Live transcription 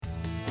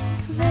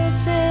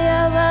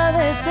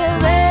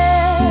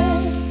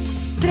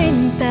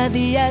30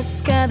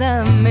 días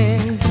cada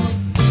mes.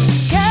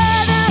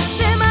 Cada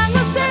semana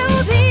o seu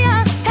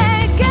día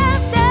e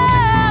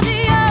cada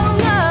día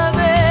unha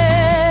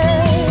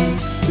vez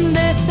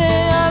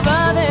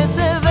deseaba de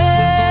te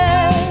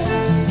ver.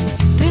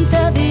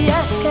 30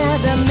 días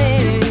cada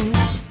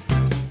mes.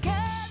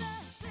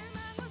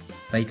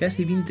 Fai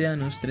casi 20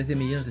 anos, 13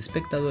 millóns de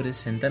espectadores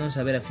sentáronse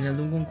a ver a final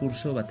dun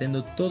concurso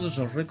batendo todos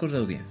os récords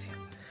de audiencia.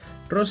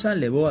 Rosa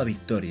levou a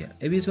victoria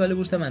e Visual e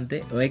Bustamante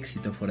o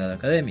éxito fora da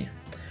academia.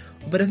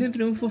 Operación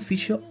Triunfo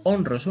fixo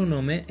honra ao seu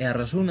nome e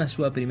arrasou na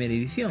súa primeira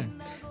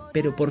edición.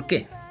 Pero por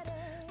qué?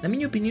 Na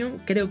miña opinión,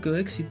 creo que o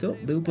éxito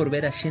veu por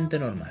ver a xente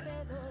normal.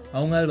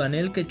 A un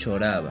albanel que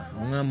choraba,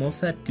 a unha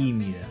moza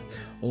tímida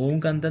ou un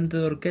cantante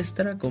de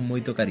orquestra con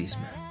moito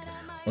carisma.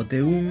 O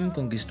T1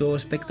 conquistou o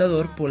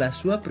espectador pola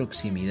súa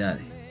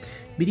proximidade.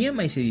 Virían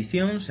máis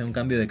edicións e un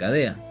cambio de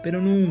cadea,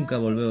 pero nunca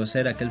volveu a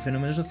ser aquel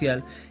fenómeno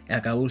social e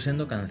acabou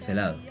sendo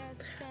cancelado.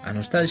 A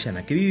nostalgia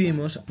na que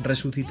vivimos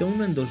resucitou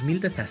en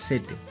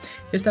 2017.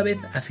 Esta vez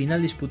a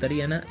final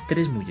disputaríana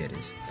 3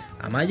 mulleres,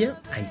 a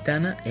Maya, a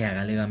Aitana e a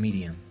galega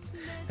Miriam.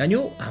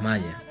 Gañou a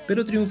Maya,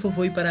 pero o triunfo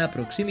foi para a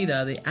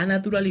proximidade, a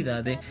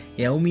naturalidade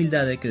e a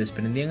humildade que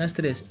desprendían as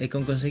tres e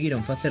con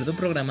conseguiron facer do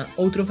programa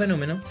outro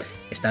fenómeno,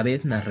 esta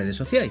vez nas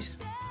redes sociais.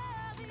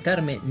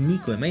 Carme,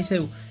 Nico e máis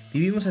eu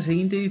vivimos a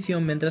seguinte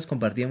edición mentras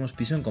compartíamos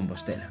piso en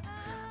Compostela.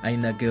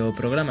 Aínda que o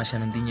programa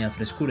xa non tiña a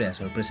frescura e a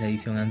sorpresa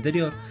edición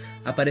anterior,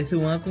 apareceu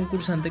unha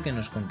concursante que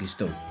nos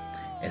conquistou.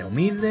 Era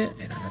humilde,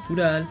 era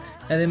natural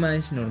e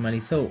ademais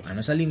normalizou a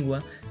nosa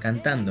lingua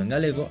cantando en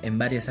galego en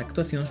varias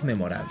actuacións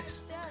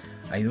memorables.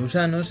 Hai 2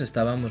 anos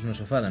estábamos no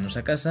sofá da nosa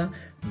casa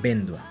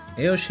véndoa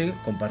e hoxe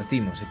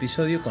compartimos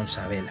episodio con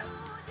Sabela.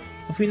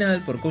 Ao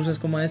final, por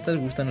cousas como estas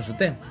gustanos o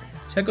té,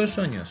 xa que os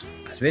soños,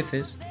 ás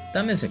veces,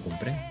 tamén se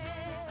cumpren.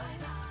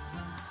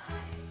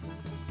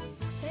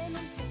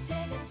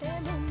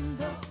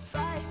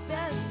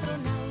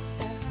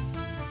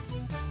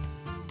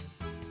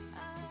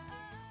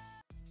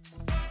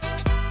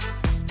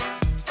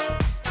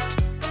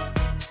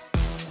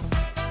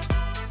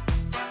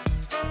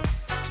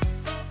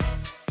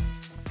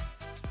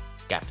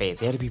 Café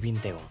Derbi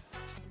 21,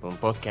 un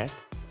podcast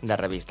da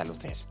revista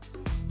Luces.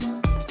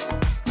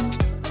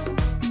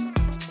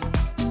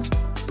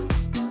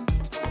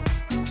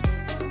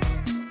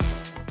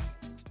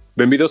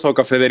 Benvidos ao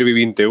Café Derbi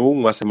 21,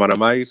 unha semana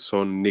máis,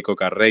 son Nico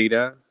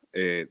Carreira,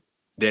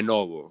 de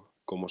novo,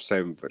 como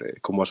sempre,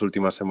 como as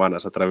últimas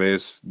semanas, a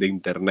través de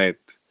internet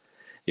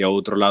e ao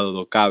outro lado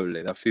do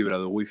cable, da fibra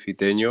do wifi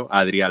teño,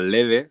 a Adrián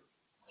Lede.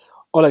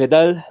 Hola, que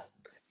tal?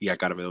 E a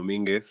Carme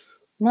Domínguez.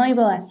 Moi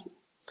boas.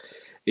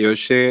 E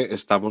hoxe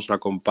estamos na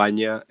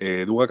compañía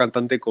dunha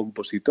cantante e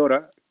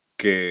compositora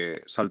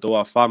que saltou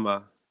á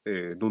fama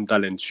nun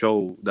talent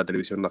show da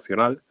Televisión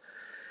Nacional,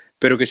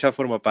 pero que xa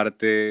forma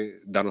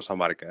parte da nosa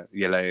marca.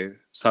 E ela é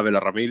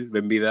Sabela Ramil,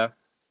 benvida.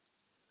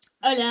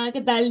 Hola, que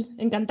tal?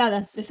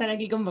 Encantada de estar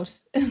aquí con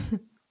vos.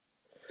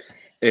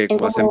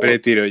 Como sempre,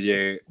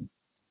 tirolle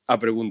a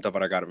pregunta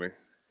para Carme.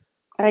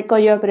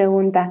 Recollo a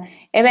pregunta.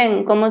 E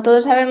ben, como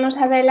todos sabemos,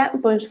 Sabela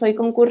pois foi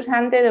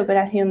concursante de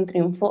Operación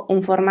Triunfo,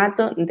 un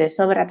formato de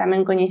sobra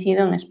tamén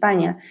coñecido en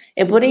España.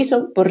 E por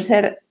iso, por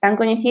ser tan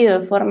coñecido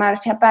e formar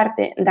xa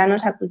parte da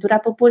nosa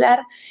cultura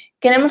popular,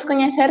 queremos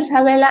coñecer,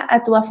 Sabela,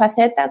 a túa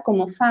faceta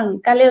como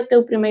fan. Cal é o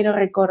teu primeiro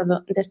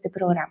recordo deste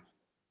programa?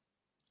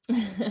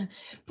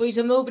 Pois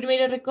o meu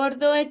primeiro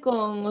recordo é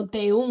con o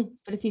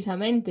T1,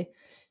 precisamente.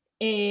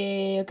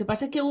 O que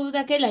pasa é que eu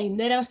daquela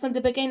ainda era bastante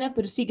pequena,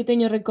 pero sí que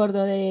teño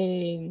recordo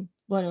de,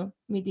 bueno,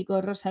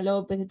 mítico Rosa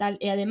López e tal.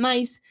 E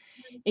ademais,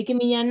 é que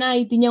miña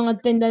nai tiña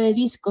unha tenda de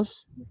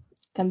discos,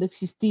 cando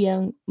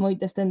existían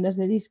moitas tendas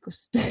de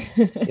discos.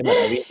 Que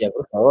maravilla,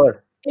 por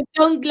favor.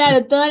 Entón,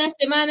 claro, todas as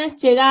semanas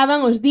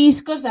chegaban os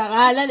discos da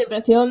gala de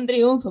Operación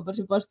Triunfo, por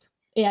suposto.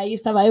 E aí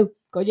estaba eu,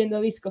 collendo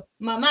o disco.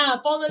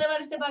 Mamá, podo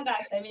levar este para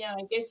casa? E miña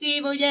mãe, que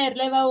sí, muller,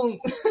 leva un.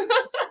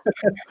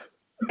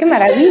 Que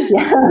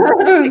maravilla!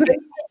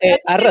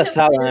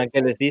 Arrasaban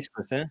aqueles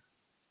discos,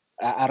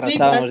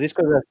 arrasaban os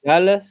discos das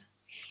galas,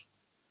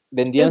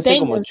 vendíanse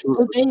como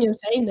churros. Eu teño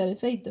aínda, de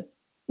feito.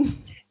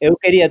 Eu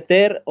quería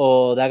ter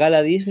o da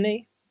gala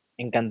Disney,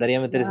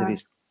 encantaría meter ese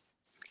disco.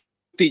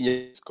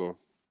 Tiña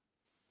disco.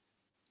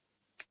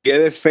 Que é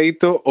de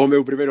feito o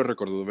meu primeiro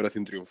recordo do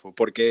Operación Triunfo,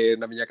 porque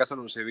na miña casa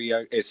non se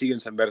vía, e siguen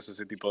sen verse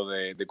ese tipo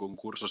de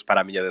concursos para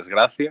a miña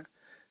desgracia,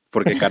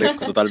 porque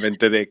carezco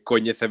totalmente de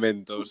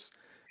coñecementos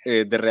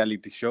de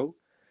reality show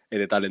e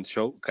de talent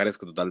show,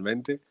 carezco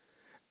totalmente,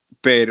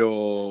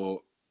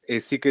 pero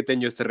sí que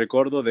teño este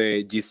recordo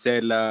de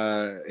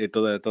Gisela e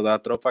toda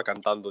a tropa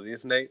cantando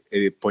Disney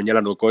e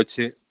poñela no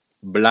coche,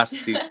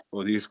 blasting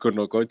o disco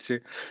no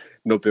coche,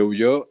 no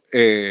Peugeot,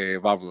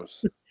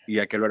 vamos,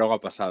 e aquelo era unha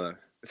pasada.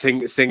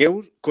 Sen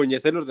eu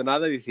coñecelos de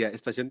nada, dicía,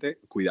 esta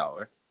xente,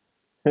 cuidado,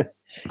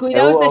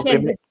 Cuidado esta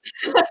xente.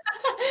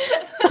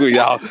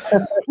 Cuidado.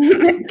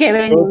 Que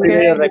ben. O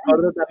primeiro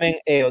recordo tamén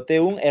é o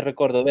T1 e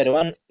recordo ver, o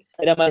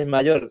era máis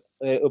maior,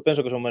 eu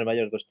penso que son máis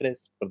maior dos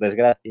tres, por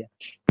desgracia,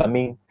 para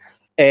min,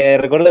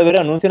 Recordo ver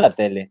o anuncio na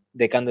tele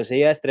de cando se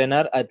ia a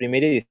estrenar a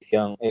primeira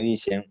edición e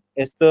dixen,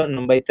 isto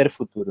non vai ter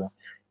futuro.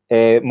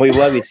 Moi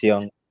boa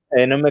visión.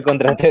 Non me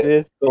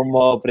contratedes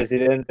como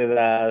presidente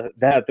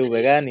da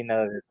TVG ni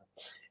nada disso.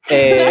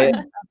 E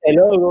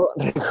logo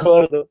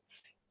recordo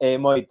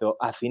moito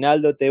a final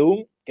do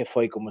T1, que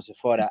foi como se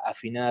fora a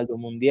final do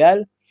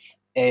Mundial,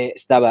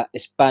 estaba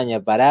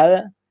España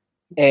parada,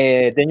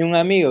 teño un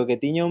amigo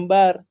que tiña un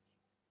bar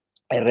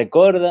e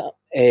recorda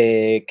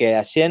que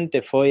a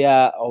xente foi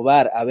ao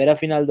bar a ver a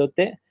final do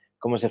T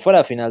como se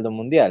fora a final do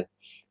Mundial.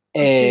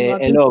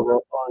 E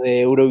logo o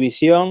de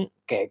Eurovisión,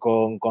 que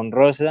con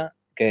Rosa,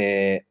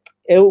 que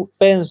eu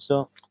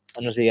penso,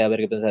 non sei a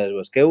ver que pensades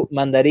vos, que eu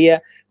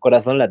mandaría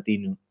Corazón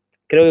Latino.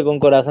 Creo que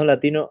con Corazón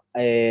Latino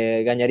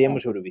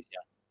gañaríamos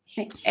Eurovisión.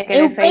 Sí, é que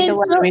de feito,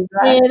 penso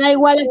que da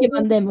igual a que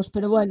mandemos,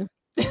 pero bueno.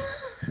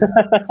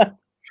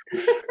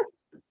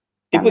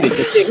 Tipo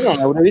dices, sí, non,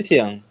 a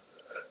Eurovisión.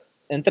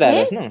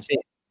 Entraras, non? Sí.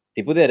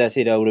 Ti puderas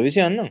ir a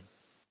Eurovisión, non?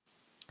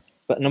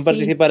 Non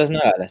participaras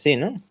na gala, sí,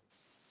 non?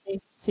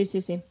 Sí.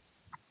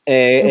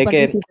 É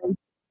que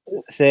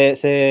se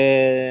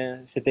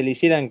te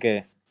elixiran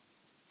que?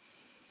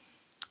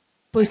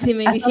 Pois se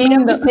me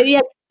elixiran, pues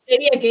tería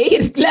que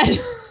ir, claro.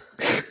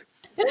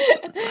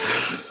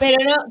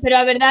 Pero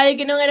a verdade é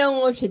que non era un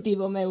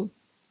obxectivo meu.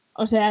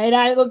 O sea,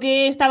 era algo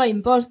que estaba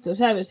imposto,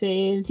 sabes?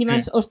 E encima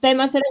os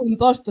temas eran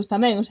impostos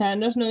tamén, o sea,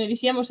 nós non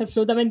elixíamos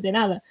absolutamente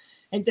nada.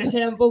 Entón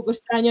era un pouco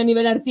extraño a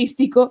nivel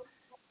artístico,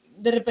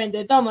 de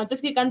repente, toma,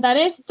 tens que cantar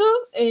isto,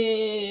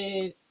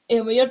 e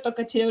o mellor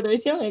toca che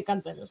Eurovisión e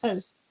cántalo,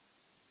 sabes?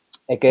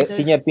 É que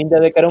tiña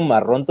pinta de que era un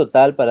marrón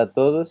total para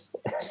todos.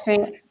 Sí,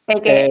 é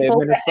que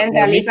pouca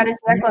xente ali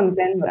parecía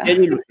contenta. Facía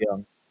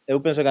ilusión. Eu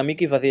penso que a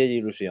Miki facía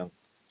ilusión.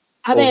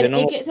 A ver,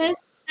 é que,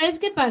 sabes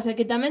que pasa?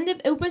 Que tamén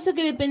eu penso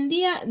que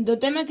dependía do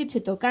tema que che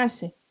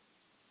tocase.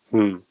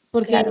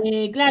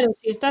 Porque, claro,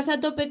 se estás a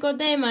tope co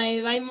tema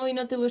e vai moi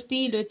no teu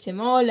estilo e che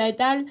mola e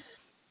tal,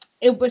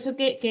 eu penso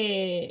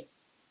que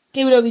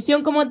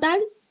Eurovisión como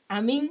tal, a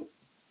min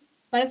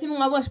pareceme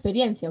unha boa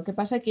experiencia. O que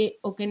pasa que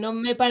o que non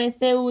me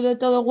pareceu de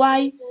todo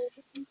guai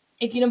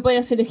é que non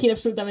podes elegir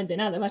absolutamente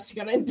nada,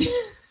 básicamente.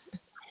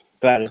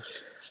 Claro.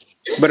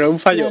 Bueno, un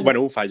fallo.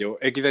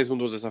 É quizáis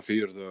un dos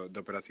desafíos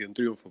da Operación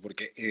Triunfo,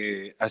 porque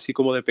así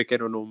como de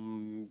pequeno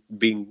non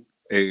vin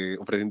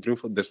Operación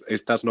Triunfo,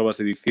 estas novas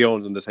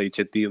edicións onde sai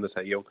Chetí, onde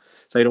saíron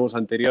os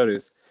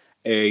anteriores,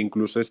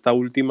 incluso esta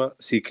última,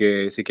 sí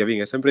que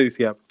vin. E sempre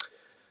dicía,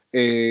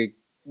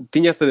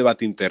 tiña este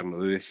debate interno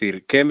de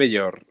decir, que é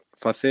mellor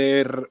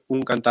facer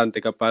un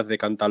cantante capaz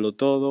de cantalo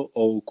todo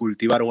ou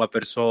cultivar unha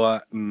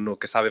persoa no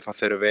que sabe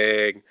facer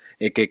ben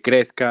e que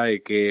crezca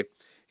e que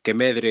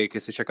medre,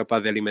 que sexa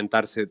capaz de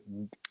alimentarse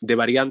de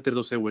variantes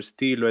do seu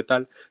estilo e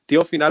tal. Ti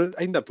ao final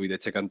aínda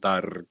puideche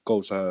cantar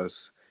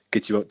cousas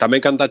que tamén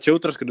cantache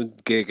outras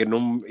que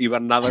non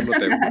iban nada no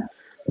teu.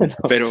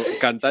 Pero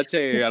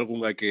cantache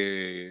algunha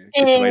que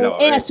che bailaba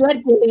ben. É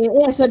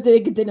a suerte de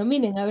que te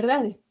nominen, a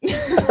verdade.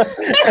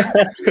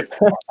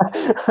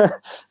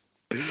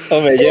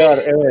 O mellor.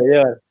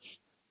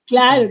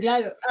 Claro.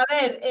 A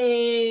ver,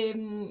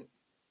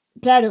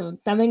 claro,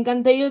 tamén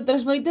cantei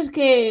outras moitas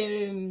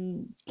que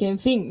en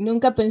fin,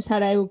 nunca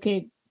pensara eu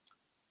que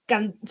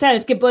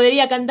sabes, que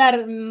podería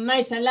cantar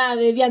máis alá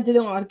de diante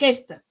dunha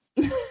orquesta.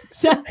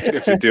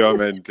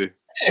 Efectivamente.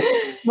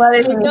 Boa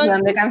definición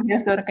de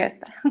cancións de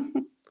orquesta.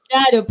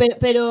 Claro,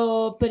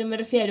 pero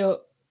me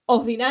refiero,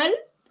 ao final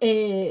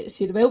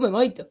sirveume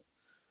moito.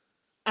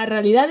 A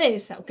realidade é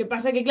esa. O que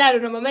pasa que, claro,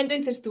 no momento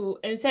dices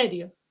tú, en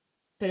serio.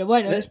 Pero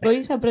bueno,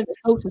 despois aprendes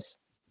cousas.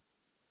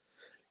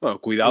 Bueno,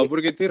 cuidado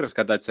porque ti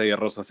rescatache aí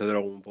a Rosa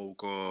Cedrón un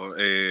pouco,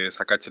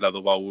 sacáchela do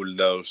baúl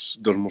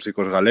dos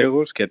músicos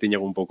galegos, que a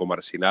tiñan un pouco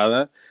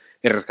marxinada,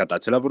 e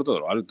rescatáchela por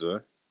todo o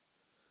alto,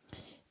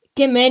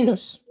 Que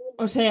menos.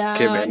 O sea,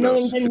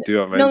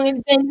 non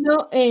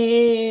entendo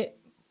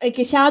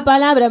que xa a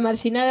palabra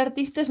marxinar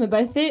artistas me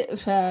parece, o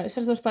sea,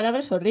 esas dos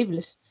palabras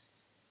horribles.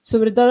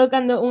 Sobre todo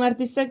cando un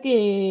artista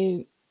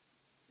que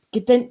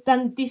ten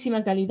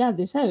tantísima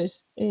calidade,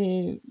 sabes?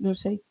 Non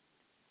sei.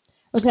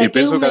 O sea, e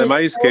penso que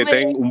ademais que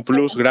ten un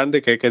plus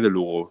grande que é que de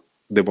Lugo,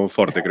 de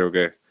Monforte, creo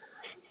que é.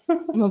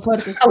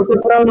 Monforte.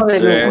 Autopromo de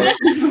Lugo.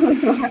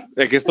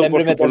 É que estou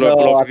posto pola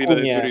oficina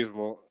de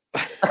turismo.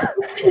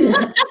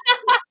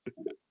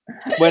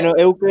 Bueno,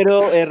 eu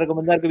quero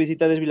recomendar que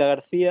visitades Vila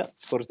García,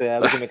 por se a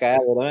ver se me cae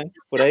algo tamén,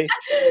 por aí.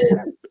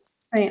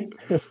 Sí.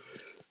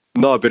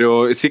 No,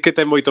 pero sí que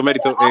ten moito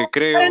mérito,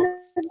 creo...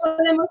 Non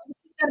podemos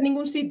visitar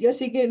ningún sitio,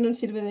 así que non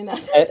sirve de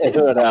nada.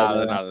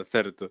 Nada,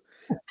 certo.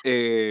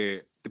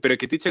 Pero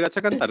que ti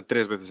chegache a cantar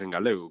 3 veces en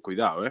galego,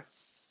 cuidado,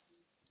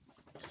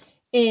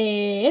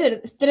 3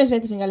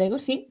 veces en galego,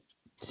 sí.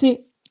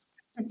 Sí.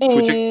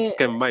 Fuche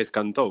quen máis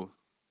cantou.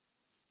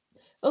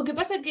 O que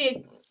pasa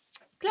que,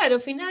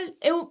 claro, ao final,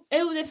 eu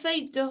de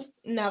feito,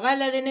 na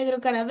gala de Negro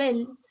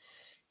Carabel,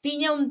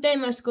 tiña un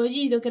tema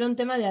escollido que era un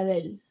tema de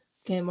Adele,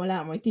 que me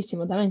molaba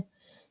moitísimo tamén.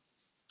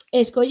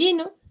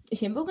 Escollino, e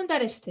xe, vou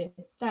cantar este,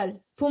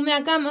 tal. Fume á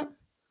cama,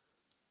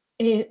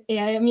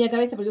 a miña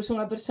cabeza, porque eu sou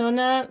unha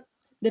persona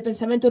de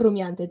pensamento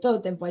rumiante, todo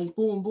o tempo aí,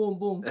 pum, pum,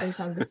 pum,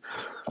 pensando.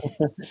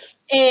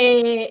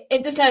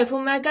 Entón, claro, fui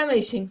á cama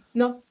e dixen,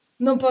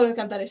 non podo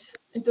cantar esa.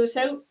 Entón,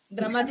 eu,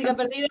 dramática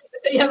perdida,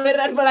 empecé a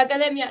berrar pola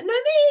academia,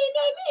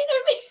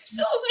 Noemí,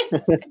 sube.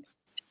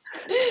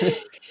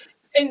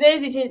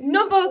 Entón, dixen,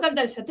 non podo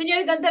cantar esa, teño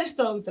que cantar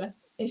esta outra.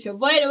 E xo,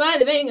 bueno,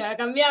 vale, venga,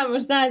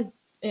 cambiamos, tal.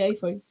 E aí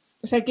foi.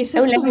 O sea, que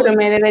esa Eu estuvo...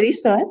 lembrome de ver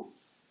iso,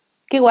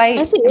 Que guai,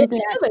 Ah, sí, en plan,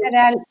 iso ves.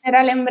 ter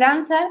a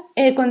lembranza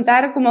e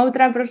contar como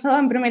outra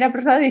persoa en primeira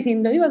persoa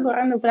dicindo iba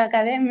correndo pola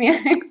academia.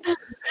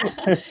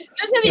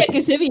 Non sabía que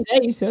se vira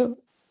iso.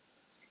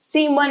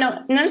 Sí,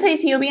 bueno, non sei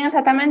se o vi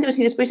exactamente ou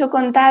se despois o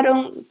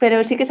contaron,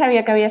 pero sí que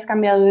sabía que habías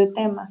cambiado de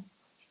tema.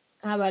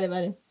 Ah,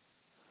 vale.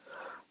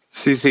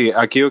 Sí,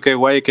 aquí o que é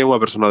guai é que é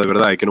unha persona de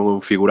verdade, que non é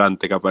un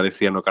figurante que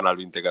aparecía no canal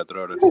 24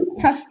 horas.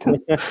 Exacto.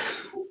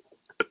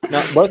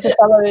 No, vos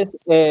estabades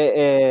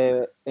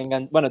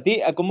bueno, ti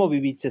a como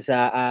viviches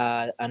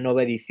a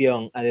nova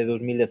edición, a de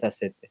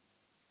 2017?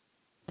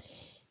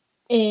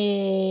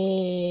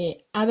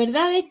 A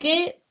verdade é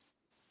que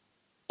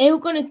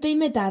eu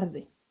conecteime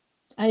tarde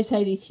a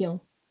esa edición.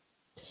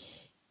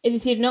 É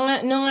dicir, non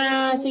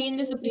a seguín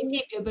desde o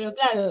principio, pero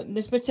claro,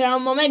 despois chega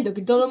un momento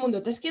que todo o mundo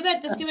tes que ver,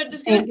 que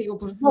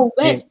digo, pois vou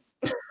ver,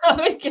 a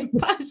ver que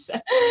pasa,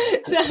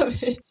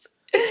 sabes?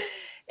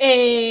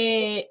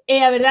 E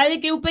a verdade é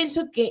que eu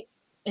penso que,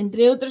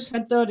 entre outros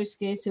factores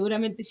que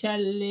seguramente xa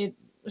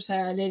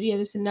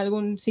leríades en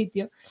algún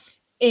sitio,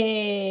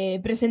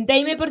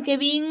 presenteime porque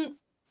vin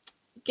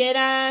que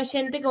era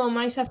xente como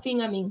máis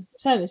afín a min,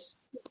 sabes?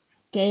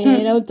 Que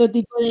era outro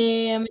tipo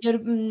de, a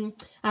mellor,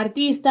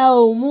 artista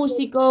ou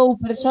músico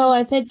ou persoa,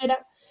 etcétera.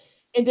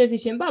 Entón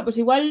dixen, pois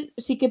igual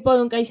sí que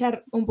podo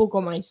encaixar un pouco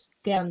máis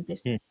que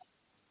antes.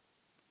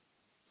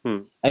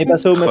 A mí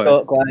pasoume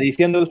coa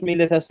edición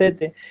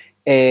 2017,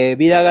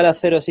 vir a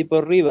Galacero así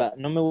por riba,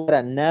 non me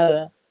gustara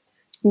nada,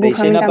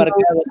 deixei na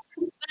aparcada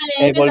Vale,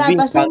 é verdade,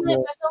 pasoume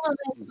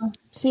mesmo.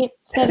 Sí,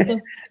 certo.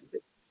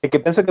 É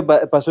que penso que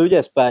pasoulle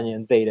a España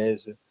inteira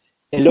eso.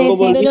 E logo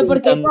Sí, pero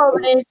porque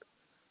pobres...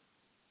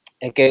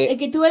 É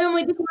que tuveron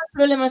moitísimos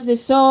problemas de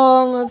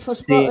son,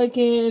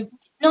 que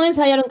non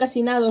ensaiaron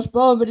casi nada os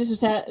pobres, o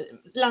sea,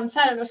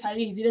 lanzáronos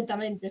ali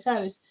directamente,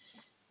 sabes?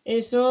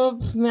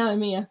 Eso, madre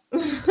mía.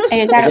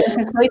 Claro,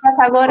 se escoitas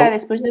agora,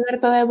 despois de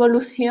ver toda a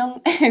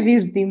evolución,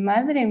 diste,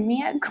 madre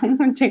mía,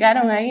 como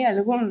chegaron aí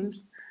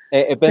algúns.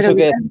 penso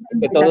que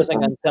todos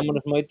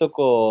enganchámonos moito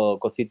co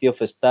City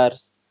of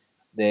Stars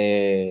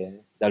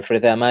de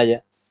Alfredo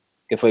Amaya,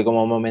 que foi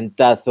como un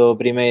momentazo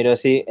primeiro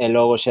así, e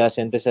logo xa a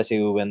xente xa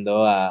seguiu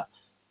vendo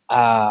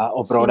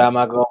o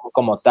programa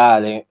como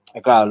tal, e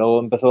claro,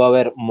 logo empezou a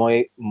haber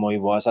moi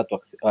boas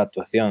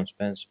actuacións,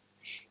 penso.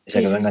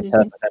 Sí.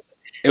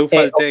 Eu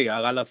faltei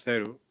a Gala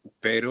Cero,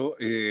 pero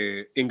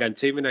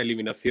engancheime na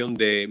eliminación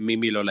de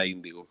Mimi Lola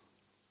Índigo.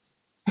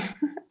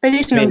 Pero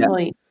iso non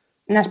foi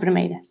nas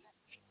primeiras.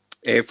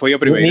 Foi a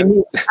primeira.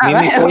 Mimi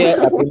foi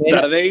a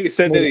primeira. Tardei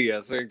 7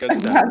 días en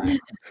engancharme.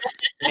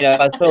 Mira,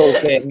 pasou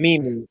que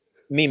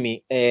Mimi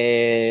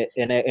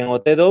en o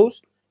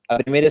T2 a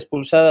primeira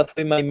expulsada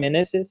foi Mai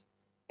Meneses,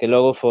 que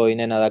logo foi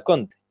Nena da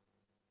Conte.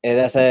 E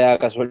dasa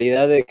a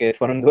casualidade que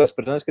foron dúas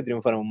persoas que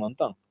triunfaron un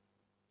montón.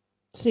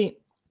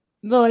 Sí.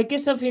 É que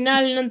eso ao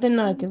final non ten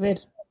nada que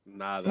ver.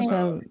 Nada.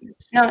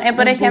 Non,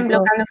 por exemplo,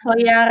 cando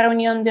foi a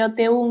reunión de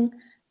OT1,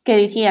 que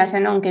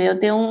dicíase, non, que de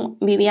OT1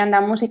 vivían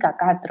da música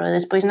 4, e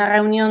despois na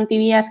reunión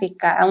tivías que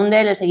cada un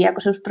deles seguía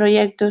cos seus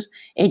proxectos,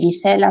 e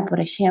Gisela, por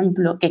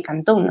exemplo, que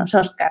cantou nos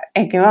Óscar,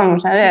 e que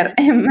vamos a ver,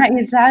 é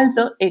máis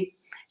alto, e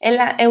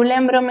eu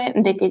lembrome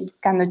de que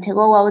cando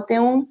chegou a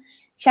OT1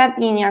 xa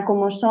tiña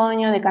como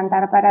soño de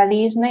cantar para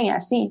Disney e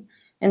así.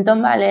 Entón,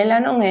 vale, ela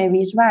non é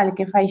Bisbal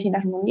que fai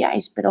xiras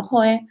mundiais, pero,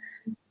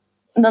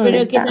 ¿dónde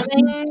pero está? Que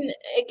tamén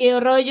que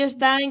o rollo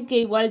está en que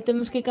igual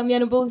temos que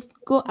cambiar un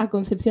pouco a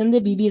concepción de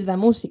vivir da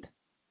música.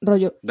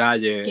 Rollo.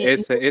 Dalle,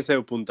 ese é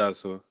o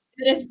puntazo.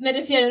 Me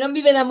refiero, non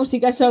vive da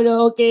música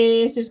solo o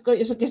que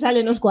sale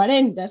nos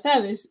 40,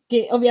 sabes?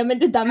 Que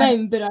obviamente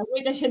tamén, pero hai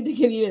moita xente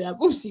que vive da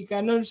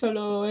música, non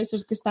solo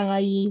esos que están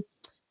aí,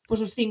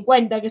 os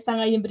 50 que están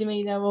aí en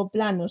primeiro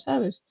plano,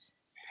 sabes?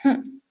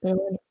 Pero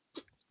bueno,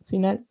 ao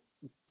final...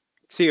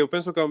 Sí, eu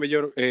penso que ao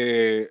mellor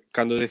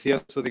cando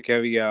decías de que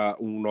había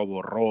un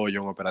novo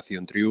rollo, unha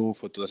Operación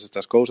Triunfo, todas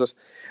estas cousas,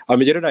 ao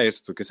mellor era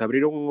isto, que se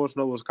abriron uns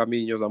novos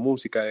camiños da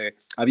música e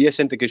había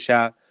xente que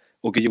xa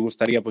o que lle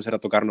gustaría pois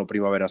era tocar no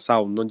Primavera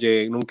Sound,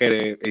 non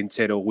quere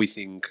encher o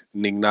Withink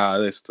nin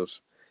nada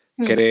destos.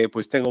 Quere,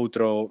 pois ten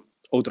outro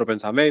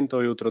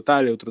pensamento e outro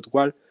tal e outro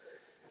cual,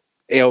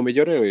 e ao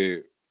mellor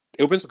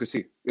eu penso que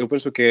sí, eu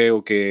penso que é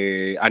o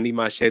que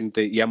anima a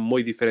xente e a moi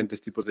diferentes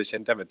tipos de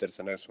xente a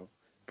meterse neso.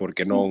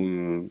 Porque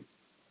non...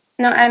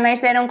 Non,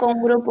 ademais eron con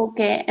un grupo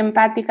que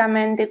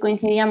empáticamente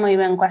coincidía moi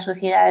ben coa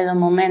sociedade do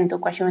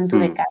momento, coa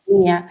xuventude que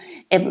había.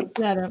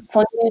 Claro.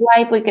 Foi moi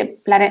guai porque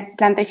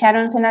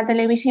plantexáronse na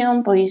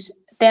televisión pois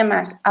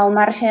temas ao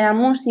marxe da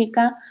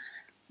música,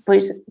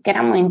 pois que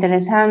eran moi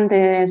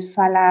interesantes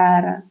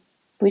falar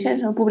pois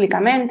eso,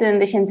 públicamente,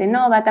 onde xente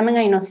nova, tamén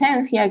a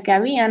inocencia que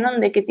había, non?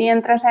 De que ti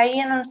entras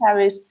aí e non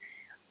sabes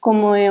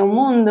como é o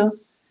mundo.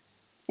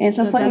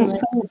 Eso foi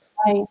Totalmente. moi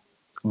guai.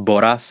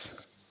 Voraz.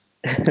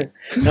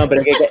 Non,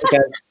 pero que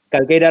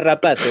calqueira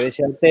rapaz que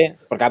vexe o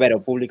té, porque, a ver, o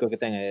público que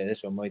ten é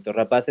eso, moitos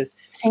rapaces,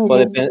 Sí,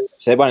 pode sí.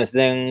 se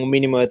ten un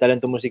mínimo de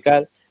talento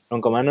musical,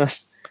 non como a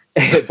nós,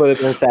 pode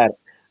pensar,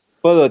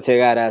 podo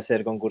chegar a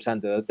ser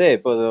concursante do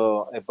té,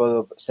 podo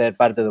ser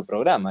parte do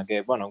programa, que,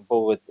 bueno, un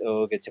pouco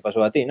o que che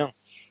pasou a ti, non?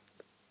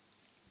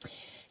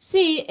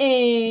 Sí,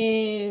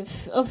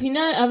 ao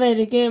final, a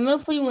ver, que o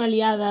meu foi unha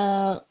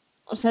liada,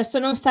 o sea,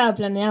 isto non estaba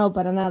planeado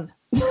para nada.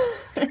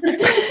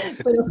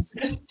 pero,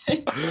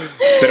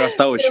 Pero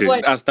hasta hoxe,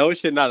 bueno. hasta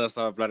hoxe nada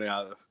estaba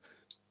planeado.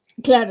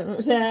 Claro,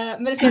 o sea,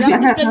 me refiero,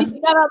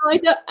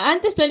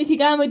 antes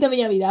planificaba moito a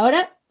miña vida,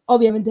 ahora,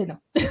 obviamente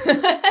non.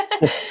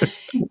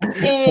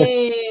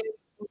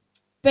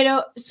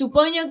 Pero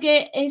supoño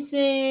que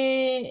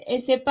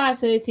ese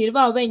paso de decir,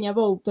 veña,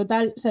 vou,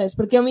 total, sabes,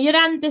 porque ao mellor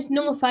antes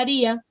non o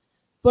faría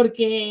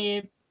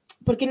porque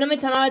non me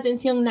chamaba a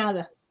atención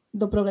nada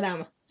do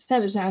programa,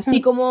 sabes? O sea,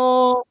 así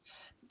como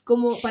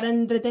para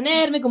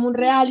entretenerme, como un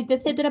reality,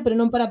 etcétera, pero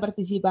non para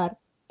participar.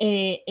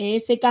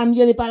 Ese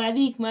cambio de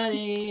paradigma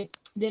de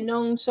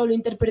non só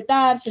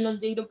interpretar, senón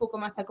de ir un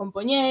pouco máis a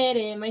compoñer,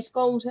 máis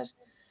cousas,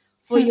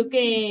 foi o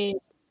que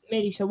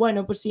me dixo,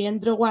 bueno, pues si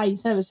entro guai,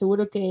 sabes,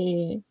 seguro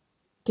que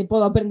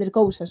podo aprender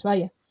cousas,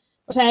 vaya.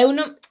 O sea, eu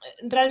non,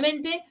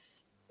 realmente,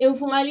 eu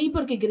fun ali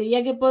porque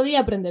creía que podía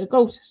aprender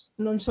cousas,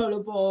 non só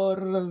por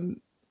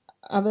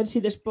a ver se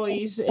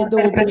despois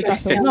dou o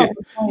pelotazo. Non,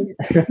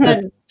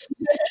 claro.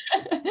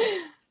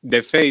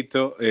 De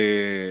feito,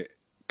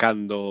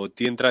 cando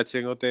ti entrache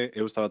en OT,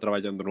 eu estaba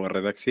traballando nunha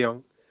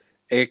redacción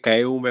e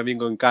caeu un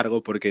amigo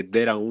encargo porque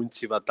deran un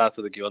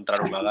chivatazo de que iba a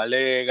entrar unha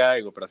galega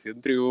en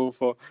Operación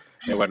Triunfo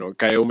e, bueno,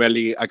 caeume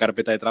ali a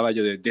carpeta de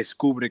traballo de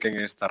descubre quen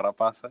é esta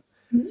rapaza.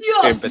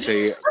 Dios! E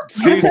empecé...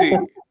 Sí.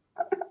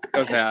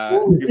 O sea,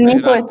 Ni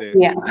impresionante.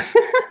 poesía.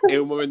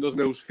 Eu movendo os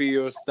meus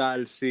fíos,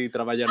 tal, sí,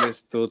 traballa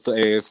nesto,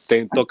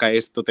 toca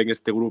isto, ten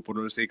este grupo,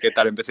 non sei que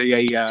tal. Empecé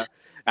aí eu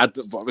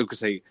que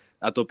sei,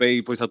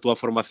 atopei pois a túa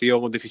formación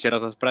onde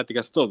fixeras as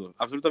prácticas, todo,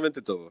 absolutamente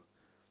todo.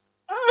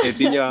 E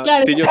tiña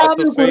Claro, estaba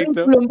isto no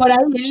feito. currículum por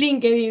aí en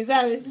LinkedIn,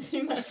 sabes?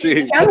 Sí.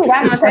 Xa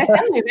miramos,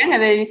 está moi ben, he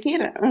de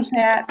dicir. O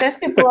sea, tes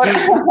que por a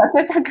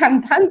faceta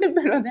cantante,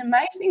 pero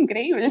demais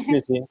increíble.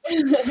 Sí.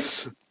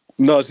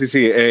 No,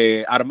 sí,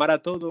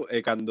 armara todo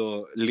e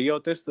cando lío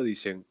o texto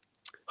dixen,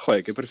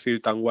 joder, que perfil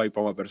tan guai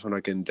para unha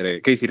persona que entre,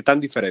 que dicir, tan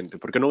diferente,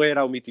 porque non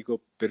era o mítico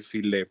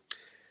perfil de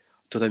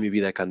toda mi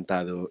vida he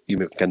cantado y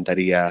me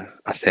encantaría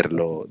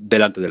hacerlo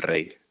delante del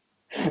rey.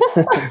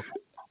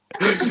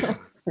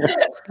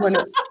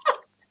 Bueno,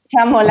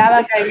 xa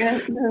molaba que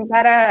alguén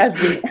cantara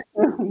así.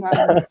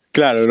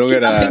 Claro, non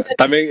era...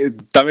 Tamén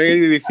he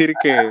de dicir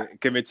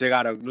que me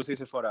chegaron, non sei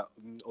se fora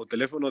o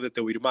teléfono de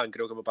teu irmán,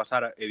 creo que me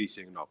pasara, e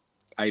dixen, no,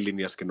 hai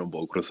líneas que non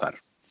vou cruzar.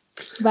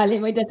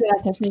 Vale, moitas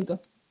grazas, Nico.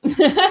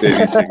 E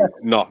dixen,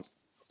 no,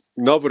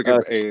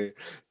 porque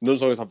non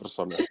son esa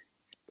persona.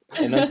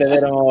 E non te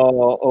deron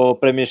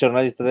o premio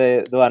xornalista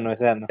do ano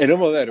ese ano. E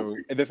non me deron,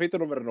 e de feito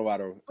non me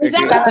renovaron. Pois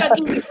danos aquí.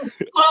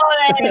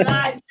 Joder,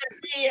 macho,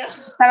 tío.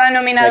 Estaba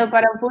nominado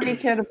para o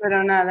Pulitzer,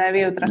 pero nada,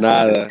 había outra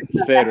Nada,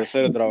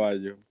 cero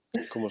traballo.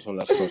 Como son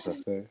las cosas,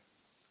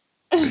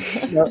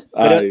 No,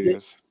 pero Ai,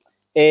 Dios.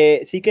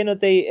 sí que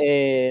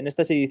notei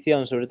nestas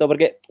edicións, sobre todo,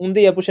 porque un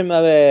día puxeme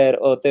a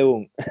ver o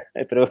T1,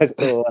 pero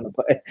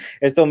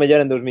isto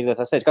mellor en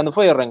 2016, cando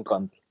foi o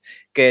reencontro,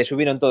 que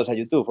subiron todos a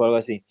YouTube ou algo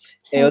así.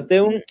 E o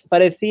T1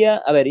 parecía,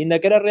 a ver, inda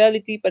que era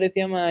reality,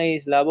 parecía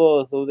máis La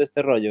Voz ou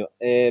deste rollo,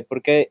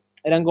 porque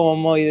eran como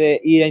moi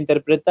de ir a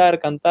interpretar,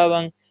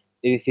 cantaban,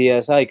 e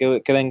dicías, ai,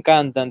 que ben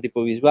cantan,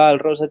 tipo Bisbal,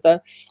 Rosa e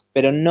tal,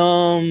 pero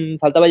non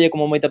faltaballe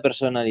como moita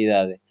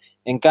personalidade.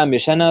 En cambio,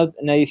 xa na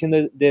edición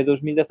de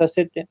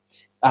 2017,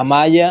 a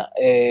Maya,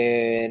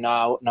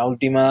 na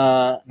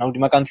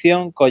última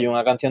canción, colle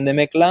unha canción de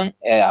Meclán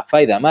e a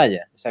fai da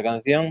Maya. Esa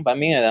canción, para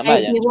mí, é da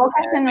Maya.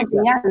 Equivócase no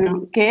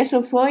piano, que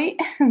eso foi,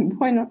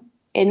 bueno,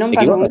 e non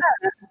pasou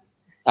nada.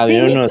 A mí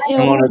non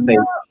o notei.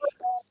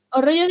 O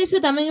rollo diso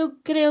tamén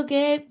eu creo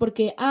que é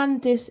porque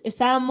antes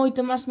estaba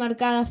moito máis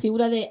marcada a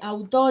figura de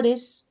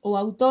autores ou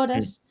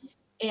autoras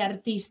e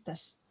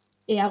artistas.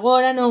 E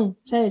agora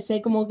non, sabes? É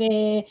como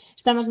que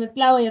está máis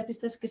mezclado, hai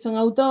artistas que son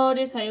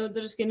autores, hai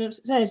outros que non,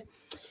 sabes?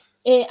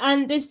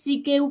 Antes sí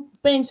que eu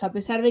penso, a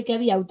pesar de que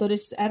había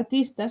autores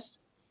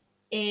artistas,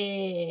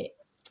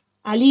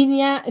 a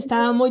liña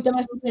estaba moito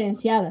máis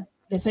diferenciada.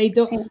 De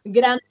feito,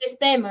 grandes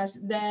temas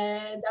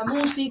da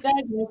música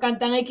que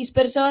cantan X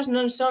persoas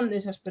non son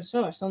desas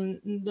persoas,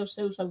 son dos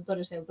seus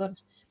autores e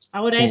autoras.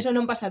 Agora eso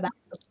non pasa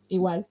tanto,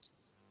 igual.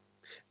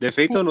 De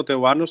feito, no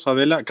teu ano,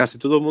 Sabela, case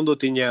todo o mundo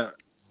tiña...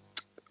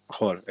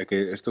 Joder, é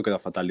que isto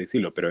queda fatal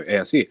dicilo, pero é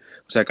así.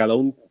 O sea, cada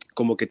un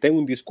como que ten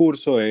un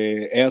discurso,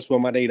 é a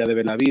súa maneira de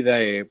ver a vida,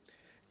 e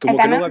como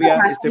que non había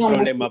este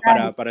problema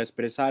para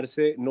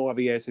expresarse, non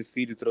había ese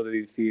filtro de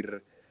dicir,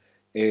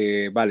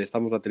 vale,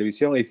 estamos na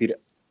televisión, e dicir,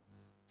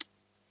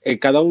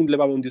 cada un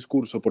levaba un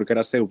discurso porque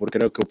era seu, porque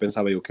era o que eu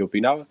pensaba e o que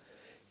opinaba,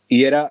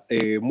 e era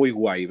moi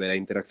guai ver a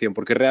interacción,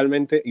 porque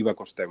realmente iba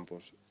cos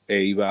tempos.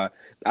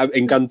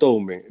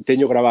 Encantoume.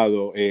 Teño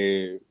grabado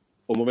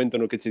o momento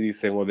no que che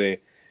dicen o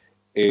de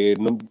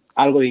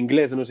algo de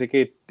inglés, non sei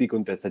que, ti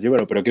contestas,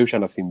 bueno, pero que eu xa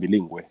nacín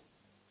bilingüe.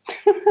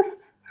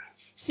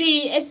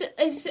 Sí,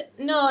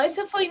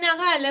 eso foi na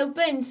gala, eu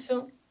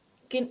penso,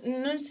 que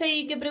non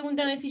sei que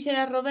pregunta me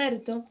fixera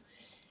Roberto.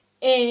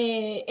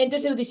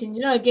 Entón eu dixen,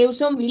 non, é que eu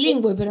son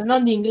bilingüe, pero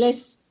non de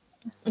inglés.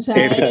 O sea,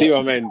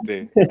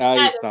 Efectivamente, aí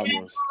claro,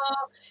 estamos.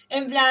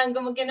 En plan,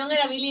 como que non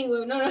era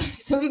bilingüe, non,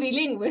 son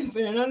bilingüe,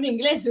 pero non de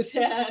inglés, o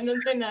sea, non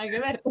ten nada que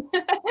ver.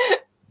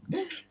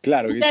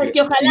 Claro, Sabes,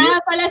 que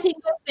ojalá falas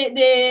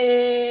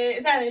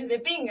inglés sabes, de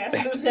pingas,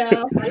 o sea,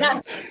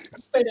 ojalá,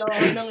 pero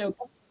non é o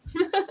caso.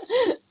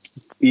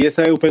 E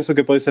esa eu penso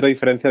que pode ser a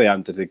diferencia de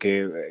antes, de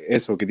que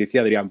eso que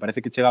dicía Adrián, parece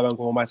que chegaban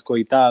como máis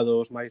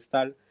coitados, máis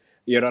tal,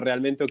 e ahora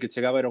realmente o que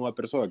chegaba era unha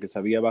persoa que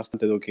sabía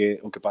bastante o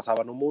que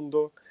pasaba no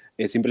mundo,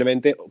 e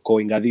simplemente co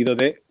engadido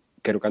de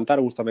quero cantar,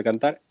 gústame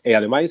cantar, e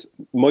ademais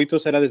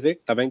moitos era desde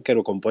tamén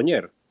quero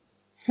compoñer.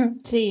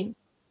 Sí,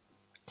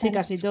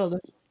 casi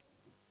todos.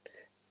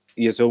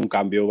 E iso é un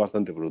cambio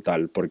bastante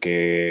brutal,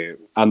 porque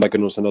anda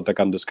que non se nota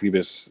cando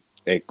escribes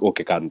o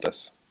que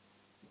cantas.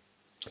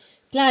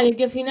 Claro, e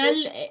que ao final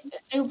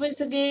eu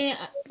penso que,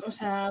 o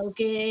sea, o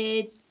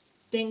que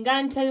te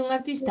engancha de un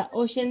artista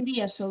hoxe en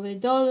día, sobre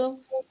todo,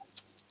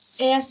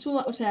 é a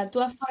súa, o sea, a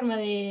túa forma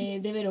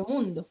de ver o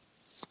mundo.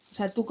 O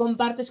sea, tú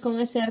compartes con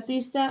ese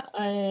artista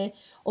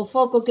o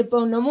foco que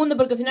pon no mundo,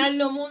 porque ao final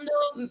no mundo,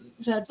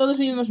 o sea, todos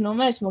vivimos no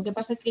mesmo, que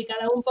pasa que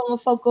cada un pon o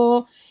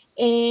foco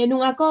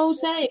nunha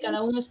cousa e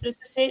cada un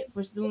exprésase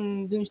pues,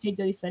 dun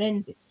xeito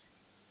diferente.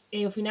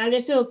 E ao final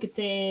eso é o que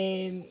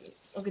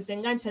te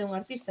engancha dun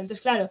artista. Entón,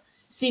 claro,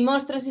 se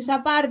mostras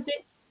esa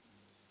parte,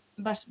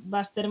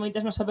 vas ter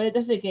moitas máis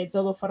papeletas de que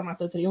todo o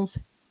formato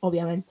triunfe,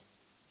 obviamente.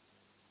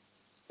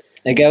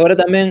 É que agora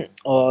tamén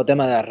o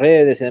tema das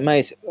redes e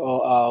demais,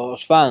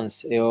 os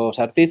fans e os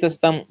artistas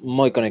están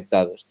moi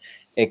conectados.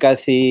 E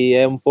casi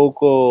é un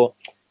pouco,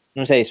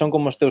 non sei, son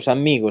como os teus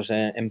amigos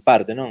en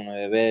parte, non?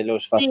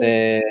 Velos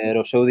facer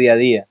o seu día a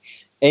día.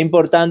 É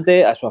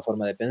importante a súa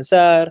forma de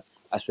pensar,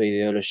 a súa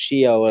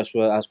ideoloxía ou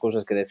as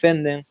cousas que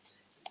defenden.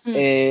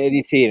 É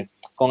dicir,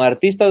 con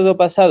artistas do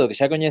pasado que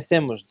xa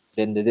coñecemos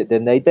dende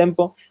hai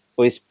tempo,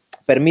 pois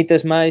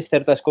permites máis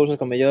certas cousas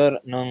que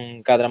mellor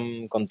non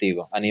cadran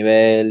contigo a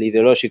nivel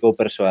ideolóxico ou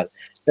persoal.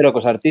 Pero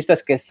cos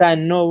artistas que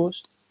saen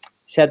novos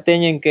xa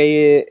teñen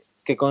que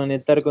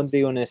conectar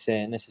contigo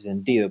nese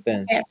sentido,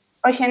 penso.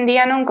 Hoxe en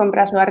día non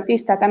compras o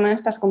artista, tamén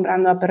estás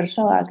comprando a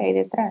persoa que hai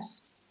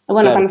detrás. E,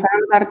 bueno, claro, cando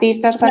falamos de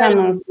artistas,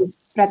 falamos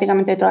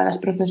prácticamente todas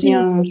as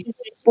profesións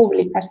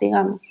públicas,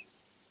 digamos.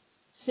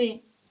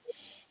 Sí.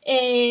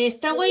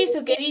 Está guai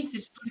iso que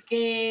dices,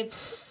 porque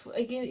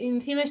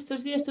encima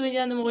estos días estuve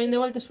dando mogollón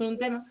de voltas por un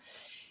tema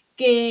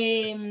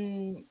que,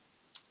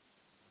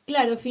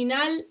 claro, ao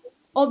final,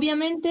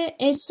 obviamente,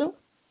 eso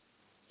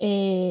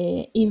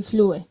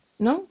inflúe,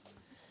 non?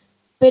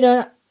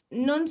 Pero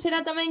non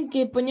será tamén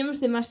que poñemos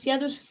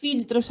demasiados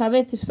filtros a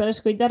veces para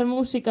escoitar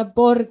música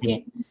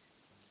porque,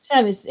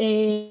 sabes,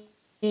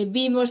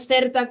 vimos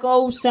certa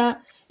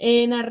cousa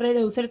na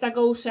rede ou certa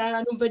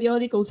cousa nun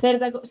periódico ou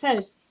certa cousa,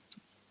 sabes?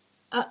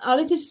 A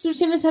veces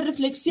surxeme esa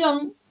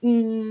reflexión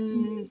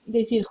de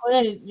dicir,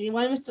 joder,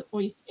 igual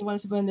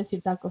se poden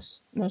decir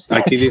tacos, non sei.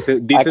 Aquí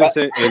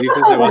dícense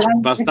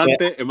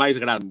bastante e máis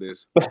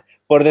grandes.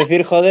 Por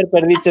decir joder,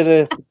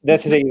 perdiches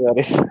 10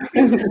 seguidores.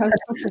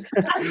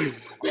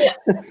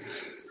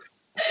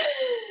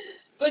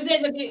 Pois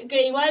eso,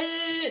 que igual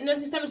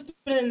nos estamos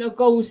perdendo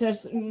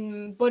cousas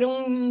por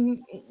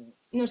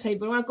non sei,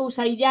 por unha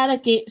cousa illada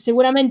que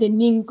seguramente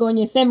nin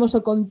coñecemos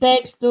o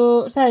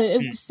contexto, sabes,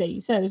 eu que sei,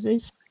 sabes?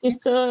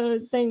 Isto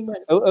ten,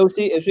 bueno... Eu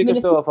sí que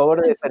estou a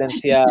favor de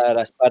diferenciar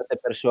as parte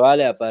persoal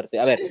e a parte...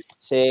 A ver,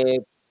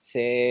 se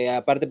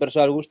a parte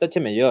persoal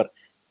gustache, mellor.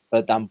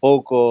 Pero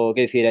tampouco,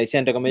 que dicir, hai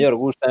xente que mellor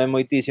gustame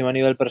moitísimo a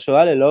nivel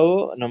persoal e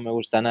logo non me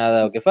gusta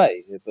nada o que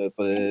fai. Pero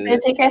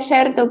sí que é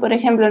certo, por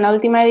exemplo, na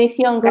última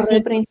edición, casi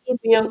ao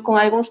principio, con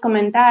algúns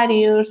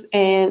comentarios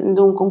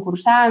dun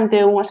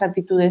concursante ou unhas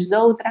actitudes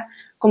doutra,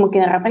 como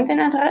que de repente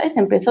nas redes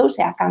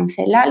empezouse a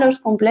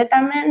cancelalos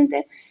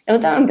completamente. Eu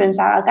tamén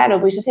pensaba, claro,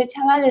 pois ese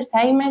chaval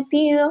está aí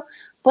metido,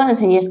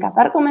 pódense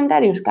escapar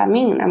comentarios que a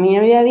min, na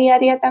miña vida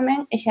diaria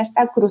tamén, e xa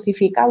está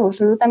crucificado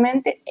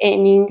absolutamente e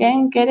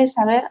ninguén quere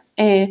saber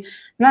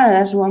nada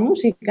da súa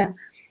música.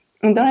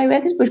 Entón, hai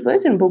veces, pois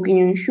pode ser un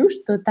pouquiño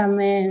injusto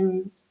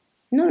tamén,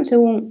 non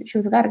según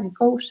xuzgar que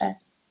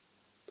cousas.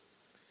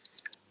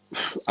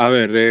 A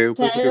ver, eu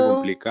penso que é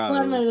complicado. Un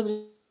arma de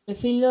doble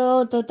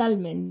filo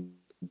totalmente.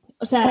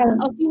 O sea,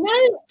 ao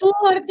final, tú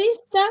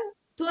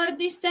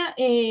artista,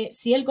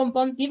 si el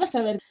compón, ti vas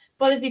a ver,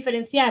 podes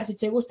diferenciar se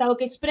che gusta o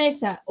que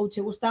expresa ou che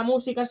gusta a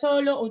música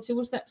solo ou che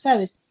gusta,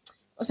 sabes?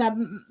 O sea,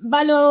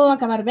 valo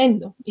acabar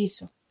vendo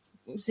iso,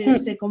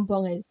 se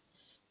compón el.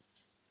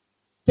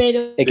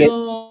 Pero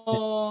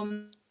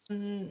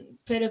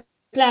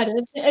Claro,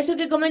 eso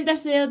que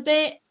comentas de OT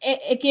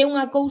é que é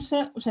unha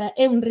cousa, o sea,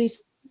 é un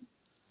risco.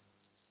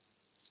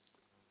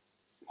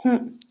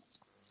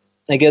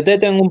 É que o T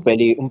ten un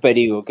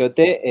perigo, que o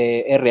T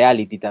é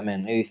reality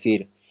tamén, é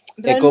dicir,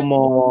 é Realmente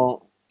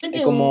como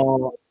é un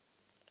como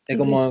é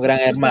como risco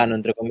Gran que estás Hermano,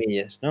 entre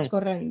comillas, non?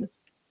 correndo.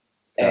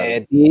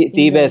 Claro. Ti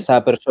Sin ves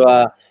dúbida. a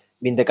persoa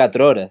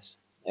 24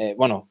 horas,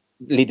 bueno,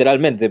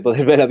 literalmente,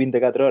 podes vela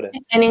 24 horas.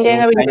 E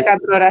ninguén a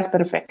 24 horas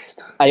perfectos.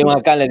 Hai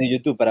unha canle de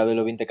YouTube para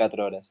velo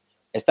 24 horas.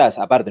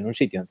 Estás, aparte, nun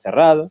sitio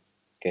encerrado,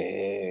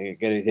 que,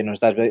 quero dicir, non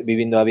estás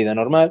vivindo a vida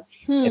normal,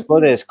 e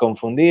podes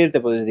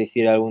confundirte, podes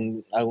dicir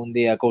algún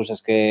día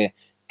cousas que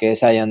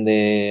saian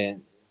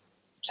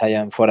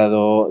fora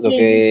Sí, sí,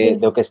 sí.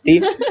 do que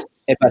esti.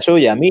 E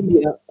pasoulle a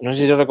Miriam, non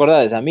sei se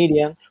recordades a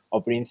Miriam,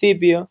 ao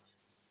principio,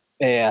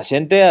 a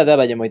xente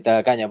dáballe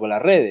moita caña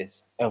polas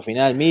redes. E ao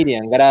final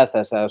Miriam,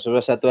 grazas ás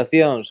súas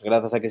actuacións,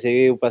 grazas a que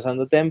seguiu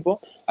pasando o tempo,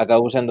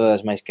 acabou sendo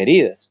das máis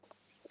queridas.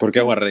 Porque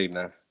é unha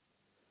reina.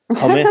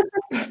 Home,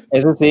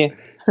 eso sí.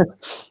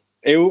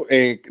 Eu,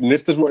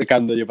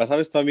 cando lle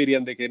pasaba isto a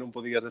Miriam de que non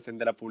podías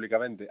defendera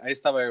públicamente, aí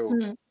estaba eu.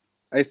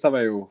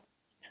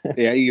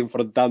 E aí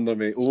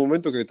enfrontándome. Un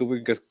momento que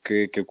tuve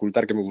que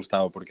ocultar que me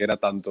gustaba, porque era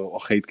tanto o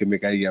hate que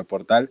me caía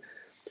por tal.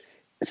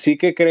 Sí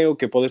que creo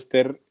que podes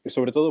ter,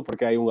 sobre todo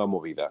porque hai unha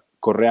movida,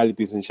 co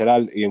realities en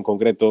xeral e en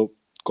concreto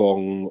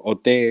con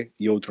OT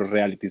e outros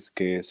realities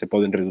que se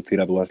poden reducir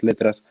a 2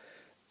 letras,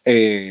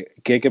 que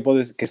é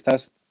que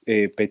estás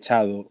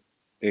pechado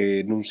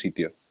nun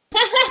sitio.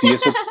 E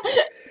eso,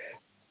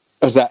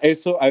 o sea,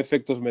 eso a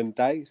efectos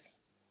mentais,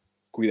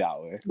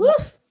 cuidado,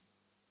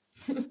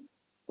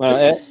 Bueno,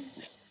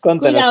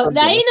 contanos. Cuidado,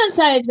 dai non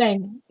sabes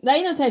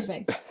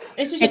ben.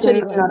 Eso xa É te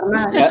que digo.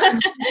 normal.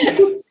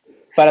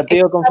 Para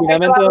ti o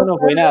confinamento non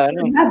foi nada,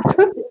 non?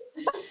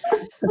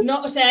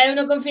 No, o sea, eu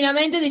no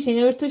confinamento dixen,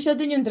 eu isto xa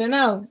teño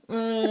entrenado.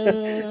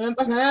 Non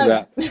pasa O sea, nada.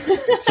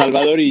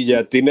 Salvador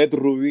Illa, Tinet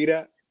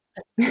Rubira,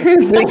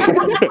 Sí.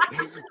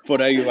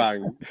 por aí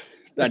van,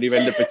 a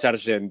nivel de pechar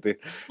xente.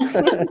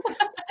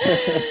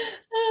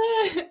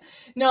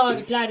 No,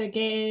 claro,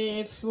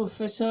 que eso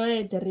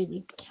é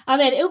terrible. A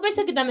ver, eu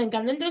penso que tamén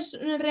cando entras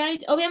no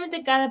reality,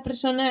 obviamente cada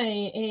persona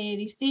é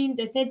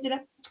distinta,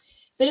 etcétera,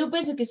 pero eu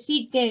penso que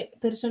sí que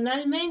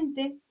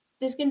personalmente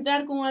tens que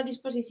entrar con unha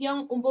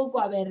disposición un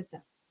pouco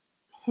aberta.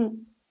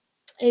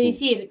 É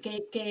dicir,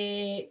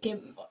 que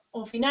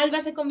ao final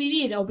vas a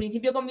convivir, ao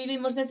principio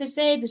convivimos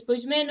 16,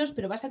 despois menos,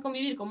 pero vas a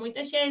convivir con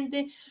moita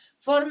xente,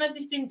 formas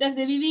distintas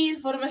de vivir,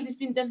 formas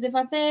distintas de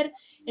facer,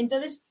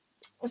 entonces,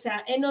 o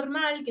sea, é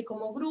normal que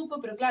como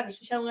grupo, pero claro,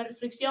 iso xa é unha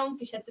reflexión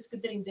que xa tes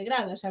que ter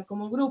integrada, o sea,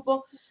 como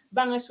grupo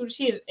van a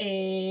surxir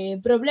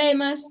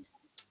problemas,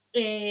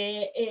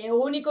 o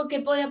único que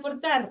pode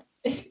aportar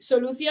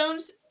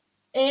solucións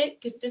é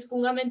que estés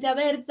cunha mente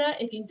aberta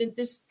e que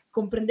intentes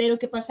comprender o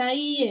que pasa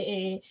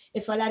aí e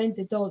falar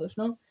entre todos,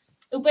 non?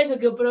 Eu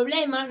penso que o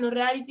problema no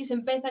reality se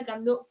empeza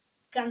cando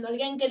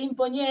alguén quere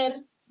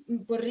impoñer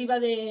por riba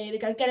de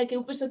calquera, que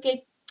eu penso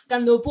que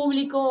cando o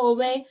público o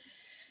ve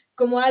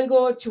como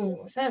algo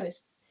chungo,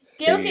 sabes?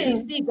 Que é o que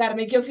dis ti,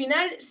 Carme, que ao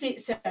final, si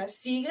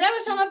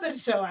grabas a unha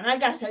persoa na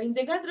casa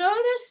 24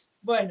 horas,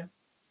 bueno,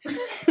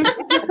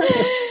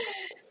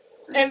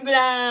 en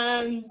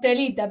plan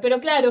telita,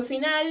 pero claro, ao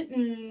final,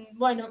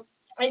 bueno,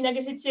 aínda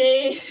que se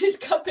che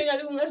escapen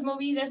algunhas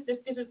movidas, tes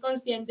que ser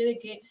consciente de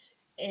que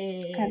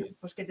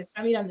pois que te está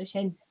mirando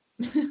xente.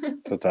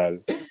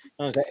 Total.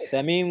 Non, se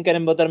a min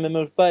queren votarme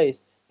meus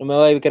pais, non me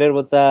vai querer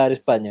votar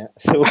España,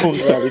 según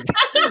reality.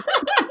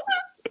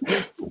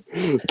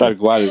 Tal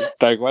cual,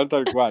 tal cual,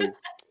 tal cual.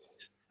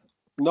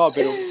 No,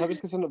 pero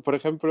sabes que, por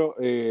ejemplo,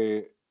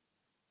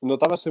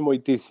 notábase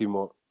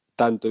moitísimo,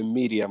 tanto en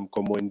Miriam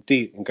como en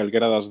ti, en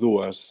calquera das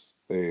dúas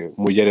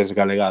mulleres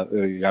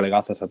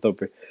galegazas a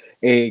tope,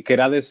 que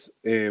erades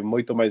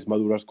moito máis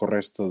maduras co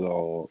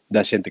resto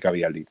da xente que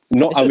había ali.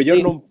 No,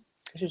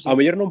 Eso sí. ao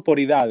mellor non por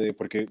idade,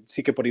 porque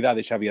sí que por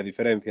idade xa había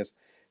diferencias,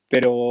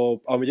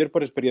 pero ao mellor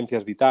por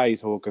experiencias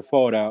vitais ou o que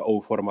fora, ou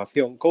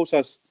formación,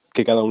 cousas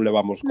que cada un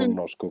levamos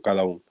connosco,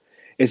 cada un.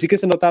 E sí que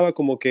se notaba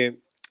como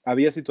que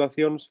había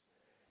situacións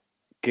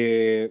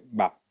que,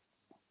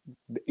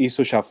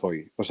 iso xa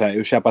foi. O sea,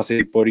 eu xa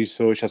pasei por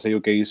iso, xa sei o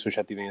que é iso,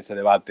 xa tive ese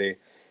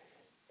debate.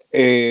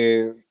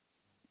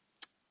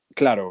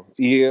 Claro,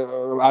 e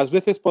ás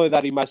veces pode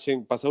dar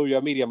imaxen, pasou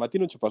a Miriam, a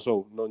ti non che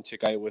pasou, non che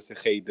caeu ese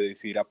hate de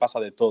dicir pasa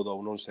de todo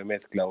ou non se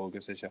mezcla ou o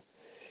que sexa.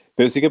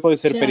 Pero sí que pode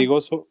ser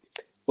perigoso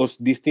os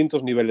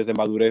distintos niveles de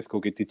madurez co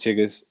que ti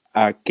chegues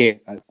a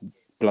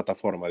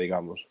plataforma,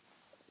 digamos.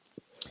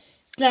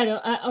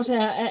 Claro, o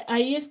sea,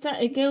 aí está,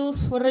 é que eu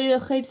o rollo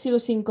do hate sigo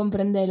sin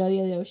comprendelo a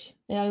día de hoxe.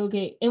 É algo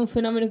que é un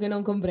fenómeno que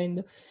non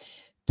comprendo.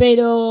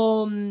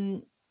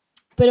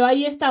 Pero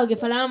aí está o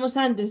que falábamos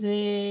antes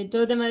de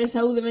todo o tema de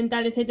saúde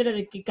mental, etcétera,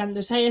 de que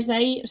cando saias de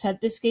aí, o sea,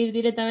 tes que ir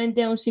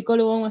directamente a un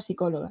psicólogo ou a unha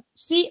psicóloga.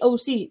 Sí ou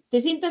sí,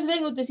 te sintas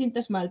ben ou te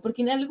sintas mal,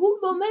 porque en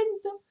algún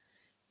momento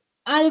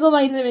algo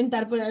vai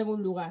reventar por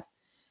algún lugar.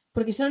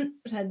 Porque son,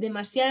 o sea,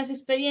 demasiadas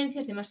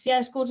experiencias,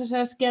 demasiadas cousas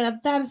ás que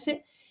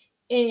adaptarse.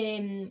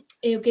 E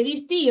o que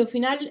dis ti, ao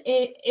final,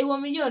 eu ao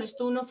mellor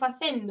estou no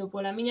facendo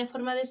pola miña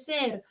forma de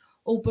ser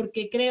ou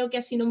porque creo que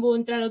así non vou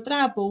entrar ao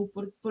trapo ou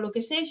polo que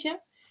sexa,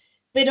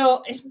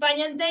 pero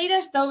España inteira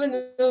está o vendo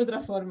de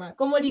outra forma.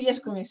 Como lidias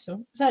con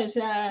eso? Sabes?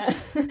 O sea,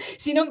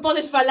 si non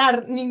podes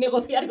falar nin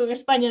negociar con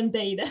España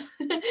inteira.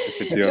 É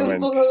un Efectivamente.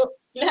 pouco,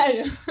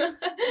 claro,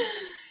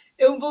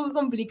 é un pouco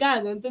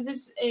complicado.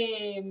 Entonces,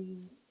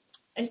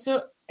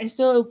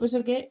 eso eu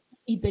penso que é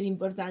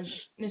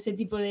hiperimportante nese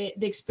tipo de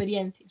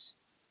experiencias.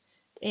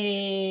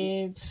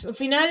 Ao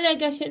final é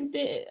que a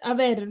xente, a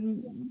ver,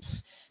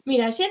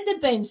 mira, a xente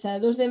pensa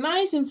dos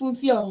demais en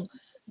función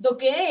do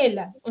que é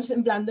ela,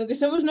 en plan, do que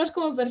somos nós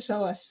como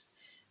persoas,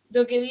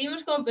 do que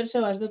vivimos como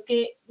persoas, do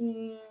que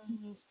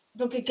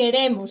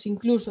queremos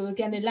incluso, do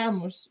que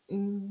anhelamos.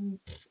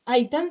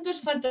 Hai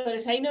tantos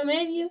factores aí no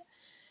medio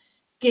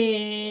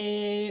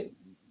que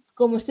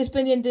como estés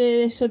pendiente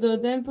de eso todo o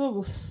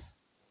tempo,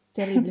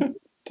 terrible.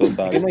 Que é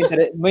Total.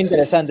 moi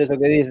interesante iso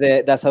que dis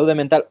da saúde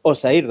mental ao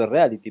sair do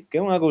reality, que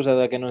é unha cousa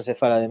da que non se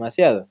fala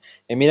demasiado.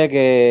 E mira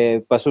que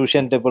pasou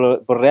xente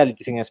por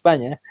realities en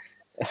España,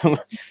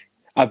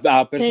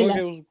 A persoa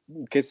Tela.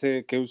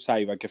 que eu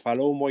saiba que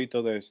falou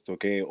moito desto,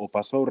 que o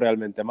pasou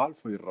realmente mal,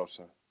 foi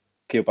Rosa.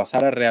 Que o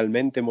pasara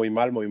realmente moi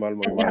mal, moi mal,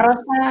 moi mal.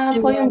 Rosa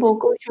foi un Igual.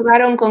 pouco,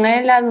 xogaron con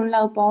ela dun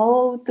lado para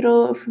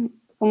outro,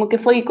 como que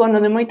foi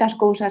icono de moitas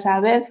cousas á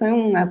vez, foi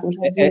unha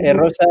cousa así. e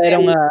Rosa era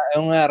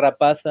unha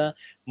rapaza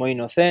moi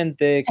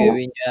inocente, que Sí.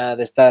 viña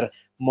de estar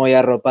moi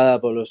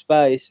arropada polos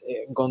pais,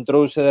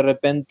 encontrouse de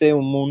repente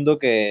un mundo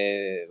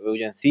que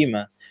veulle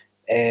encima.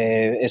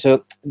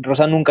 Eso,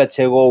 Rosa nunca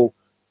chegou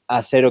a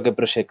ser o que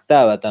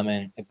proxectaba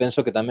tamén. E penso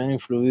que tamén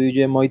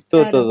influíulle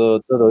moito Claro.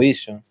 todo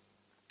iso.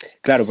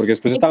 Claro, porque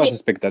despois É están que- as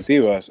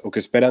expectativas, o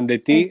que esperan de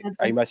ti, Exacto.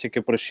 a imaxe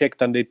que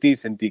proxectan de ti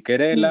sen ti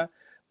querela,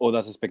 o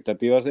das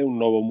expectativas de un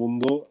novo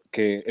mundo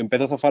que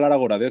empezas a falar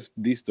agora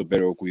disto,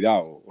 pero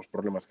cuidado, os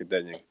problemas que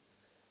teñen.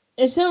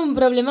 Eso é un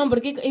problemón,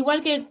 porque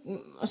igual que,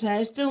 o sea,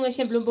 isto é un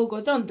exemplo un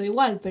pouco tonto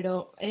igual,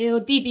 pero é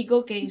o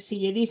típico que se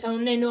lle dis a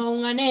un neno ou a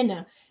unha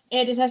nena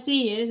eres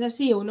así,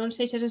 ou non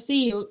sexas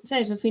así, ou,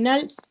 sabes, ao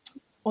final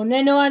o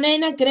neno ou a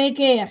nena cree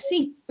que é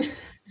así.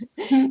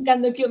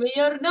 Cando que o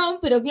mellor non,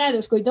 pero claro,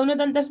 escoitouno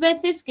tantas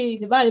veces que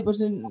dice, vale,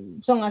 pois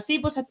son así,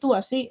 pois actúa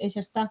así, e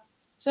xa está,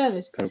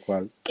 sabes? Tal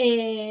cual.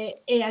 E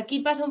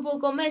aquí pasa un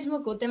pouco o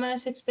mesmo co tema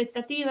das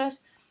expectativas,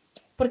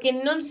 porque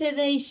non se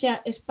deixa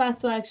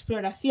espazo á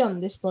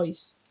exploración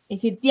despois. É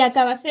dicir, ti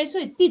acabas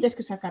eso e ti tes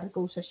que sacar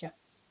cousas xa.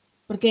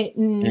 Porque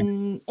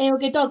é o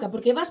que toca,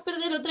 porque vas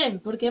perder o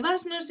tren, porque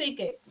vas non sei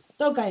que,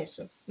 toca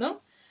eso, non?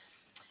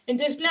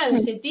 Entón, claro,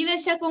 se ti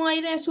ves xa con a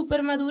idea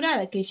super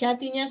madurada que xa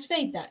tiñas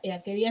feita e a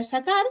querías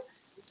sacar,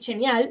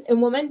 genial, é un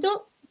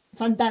momento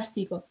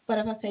fantástico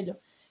para facelo.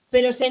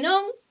 Pero se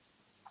non,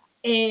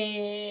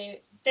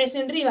 tes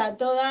en riba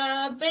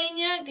toda a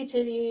peña que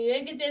che di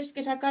que tens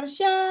que sacar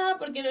xa,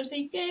 porque non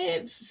sei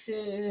que,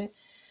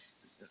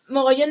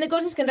 mogollón de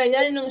cousas que en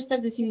realidade non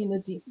estás decidindo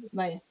ti,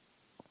 vaya,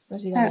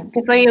 basicamente.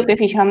 Que foi o que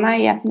fixo a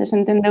Maia,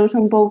 desentendeuse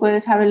un pouco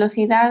desa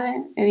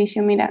velocidade e dixo,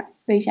 mira,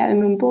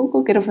 deixádeme un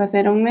pouco, quero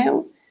facer o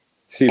meu,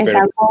 Sí, e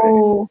pero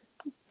sacou...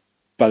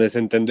 para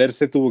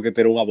desentenderse tuvo que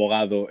ter un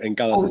abogado en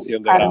cada sesión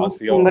de Claro,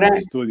 grabación hombre. no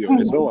estudio.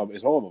 Eso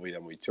é unha movida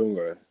moi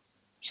chunga,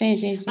 Sí,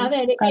 sí, sí. A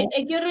ver, claro. é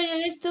que o rollo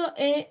desto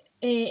é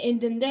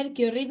entender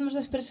que os ritmos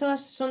das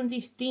persoas son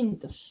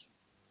distintos.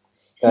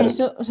 Claro.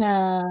 Eso, o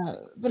sea,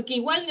 porque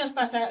igual nos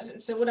pasa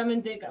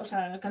seguramente, o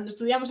sea, cando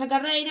estudiamos a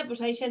carreira, pois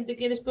hai xente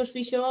que despois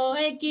fixo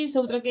X,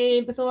 outra que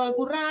empezou a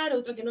currar,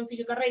 outra que non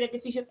fixo carreira, que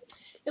fixo,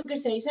 eu que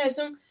sei, sabes,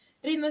 son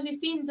ritmos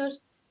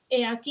distintos,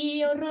 e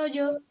aquí o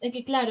rollo é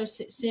que claro,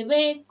 se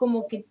ve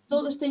como que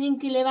todos teñen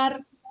que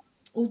levar,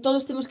 ou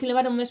todos temos que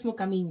levar o mesmo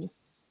camiño.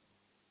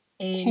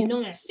 Sí.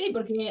 Non é así,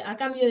 porque a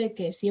cambio de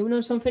que se eu non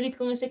son feliz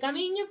con ese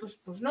camiño, pois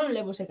non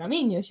levo ese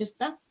camiño, xa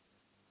está.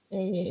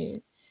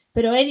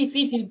 Pero é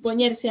difícil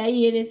poñerse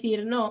aí e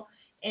decir, no,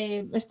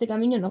 este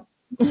camiño non.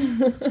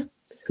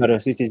 Claro,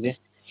 sí.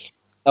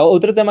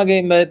 Outro tema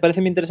que me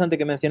parece moi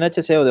interesante que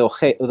mencionaches é o do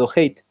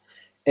hate.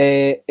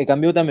 E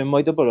cambiou tamén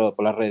moito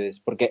polas redes,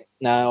 porque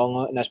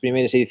nas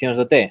primeiras edicións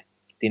do T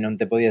ti non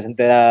te podías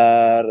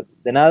enterar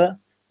de nada,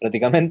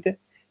 prácticamente,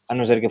 a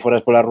non ser que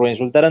foras pola rúa a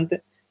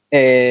insultarante.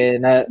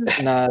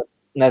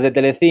 Nas de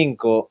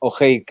Telecinco o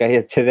hate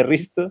caíache de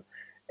risto.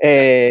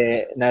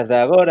 Nas de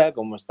agora,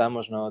 como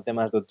estamos no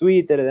temas do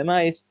Twitter e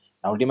demais,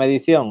 na última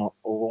edición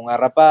houve unha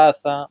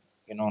rapaza,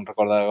 que non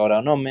recordo agora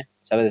o nome,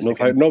 sabedes Non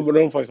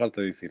fai falta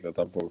dicirlo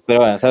tampouco.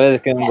 pero bueno,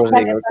 sabedes que non vos Xa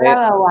digo, que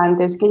falaba o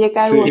antes, que lle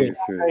caeu Sí,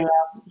 sí.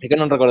 é que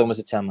non recordo como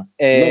se chama.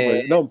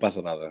 Non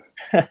pasa nada.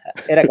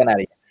 Era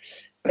canaria.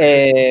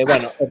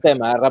 Bueno, o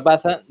tema, a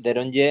rapaza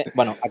deronlle,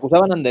 bueno,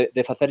 acusaban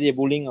de facerlle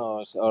bullying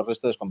aos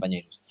resto dos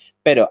compañeiros,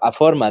 pero a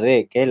forma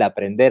de que ela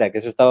aprendera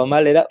que eso estaba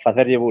mal era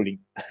facerlle bullying.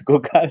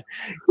 Co cal,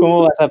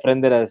 como vas a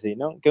aprender así,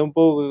 non? Que é un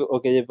pouco o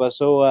que lle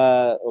pasou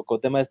co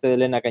tema este de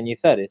Elena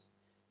Cañizares,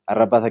 a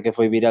rapaza que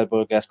foi viral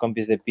porque as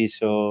compis de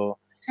piso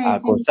Sí, sí.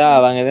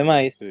 acosaban e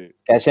demais, Sí.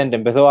 que a xente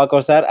empezou a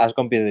acosar as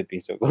compis de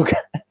piso.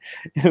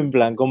 En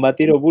plan,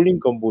 combatir o bullying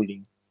con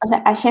bullying. O sea,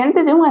 a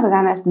xente de unhas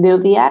ganas de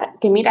odiar,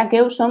 que mira que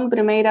eu son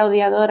primeira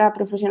odiadora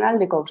profesional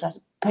de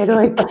cousas,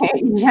 pero é que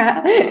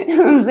xa,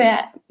 o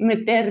sea,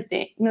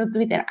 meterte no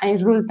Twitter a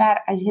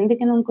insultar a xente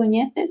que non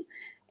coñeces,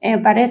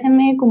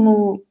 paréceme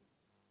como,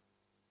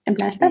 en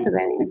plan, estás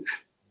ben?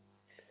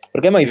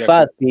 Porque é moi Sí,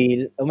 fácil,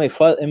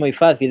 é moi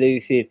fácil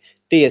de dicir,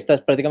 ti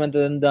estás prácticamente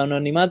dentro do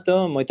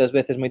anonimato, moitas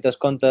veces moitas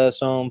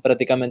contas son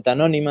prácticamente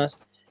anónimas,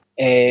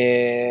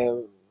 hai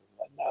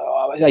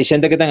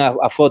xente que ten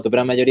a foto,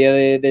 pero a maioría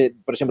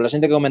por exemplo, a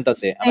xente que comenta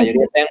a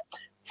maioría ten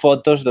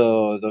fotos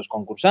dos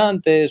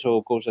concursantes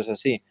ou cousas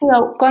así. Sí,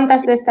 ou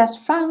contas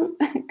destas fan,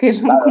 que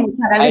son Claro, como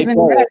para aí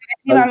defender podes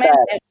soltar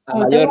agresivamente a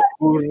o teu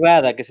maior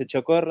burrada que se che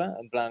ocorra,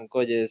 en plan,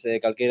 colles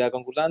calqueira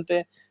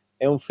concursante,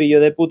 é un fillo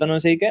de puta non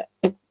sei que,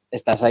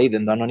 estás aí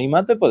dentro do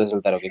anonimato e podes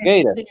soltar o que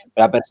queiras. Sí.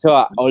 Pero a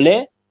persoa o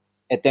lé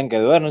e ten que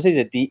doer. Non sei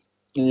se ti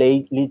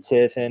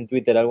liches en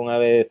Twitter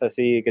algunha vez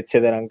así que che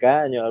deran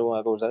caño,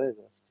 algunha cousa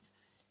desas.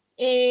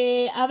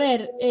 A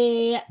ver,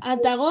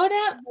 ata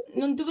agora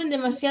non tuve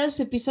demasiados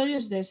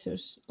episodios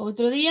desos.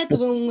 Outro día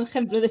tuve un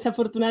exemplo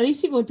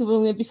desafortunadísimo, tuve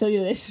un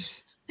episodio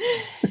desos.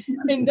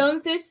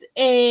 Entonces,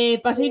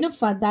 paseino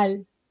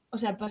fatal. O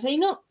sea,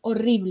 paseino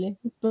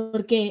horrible.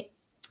 Porque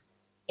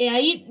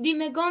aí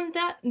dime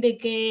conta de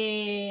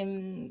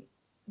que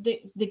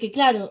de que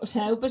claro, o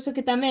sea, eu penso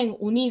que tamén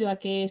unido a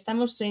que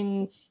estamos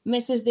en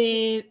meses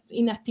de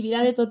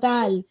inactividade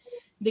total,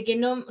 de que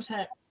non, o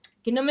sea,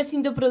 que non me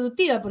sinto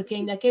productiva, porque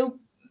aínda que eu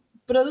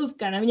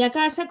produzca na miña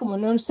casa, como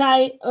non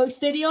sai ao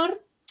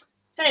exterior,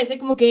 sabes, é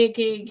como que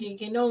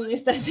non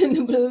está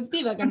sendo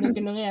productiva, cando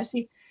que non é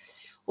así.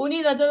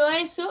 Unido a todo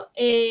eso,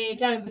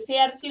 claro,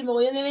 empecé a recibir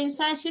mogollón de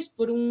mensaxes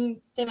por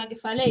un tema que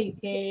falei,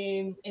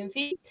 que, en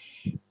fin,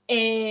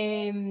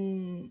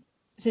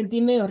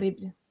 sentíme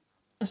horrible.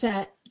 O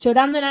sea,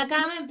 chorando na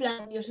cama, en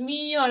plan, Dios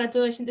mío, ahora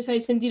toda a xente se vai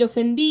sentir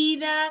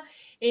ofendida.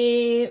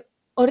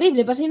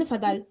 Horrible, pasei no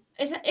fatal.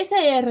 Esa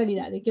é a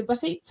realidade, que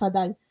pasei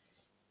fatal.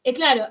 E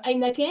claro,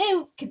 aínda que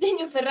eu, que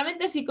teño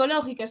ferramentas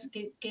psicológicas,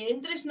 que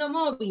entres no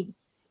móvil,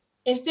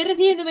 este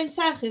recibindo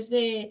mensajes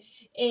de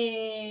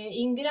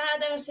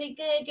ingrata, non sei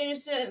que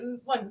eres,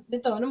 bueno,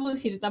 de todo, non vou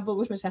dicir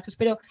tampouco os mensajes,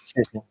 pero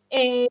Sí, sí.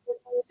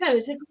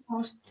 sabes, é como,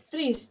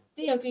 ostras,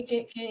 tío,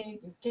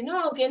 que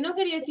non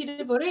quería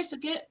dicir por eso,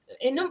 que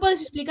non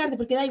podes explicarte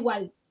porque dá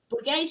igual,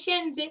 porque hai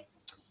xente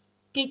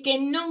que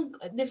non,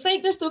 de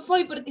feito isto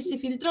foi porque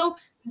se filtrou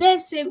 10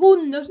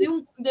 segundos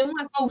de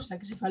unha cousa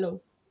que se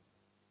falou.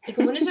 E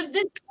como nesos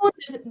 10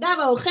 segundos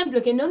daba o exemplo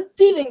que non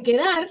tiven que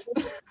dar,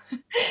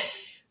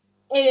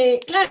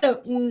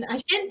 claro, a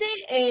xente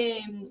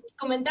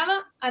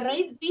comentaba a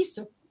raíz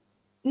diso,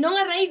 non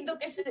a raíz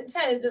do que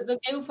sabes, do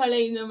que eu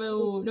falei no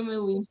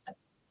meu Insta.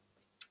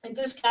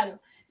 Entonces, claro,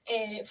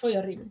 foi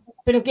horrible.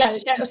 Pero claro,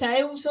 xa, o sea,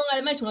 eu son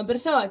ademais unha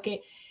persoa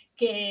que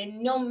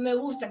non me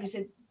gusta que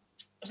se,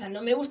 o sea,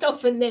 non me gusta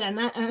ofender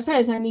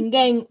sabes, a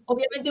ninguén.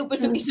 Obviamente eu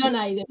penso que iso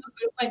naide, ¿no?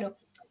 Pero bueno,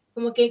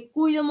 como que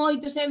cuido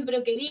moito sempre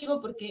o que digo,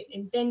 porque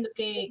entendo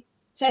que,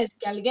 sabes,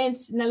 que alguén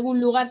nalgún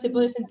lugar se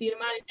pode sentir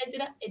mal,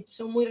 etcétera, e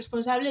son moi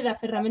responsable da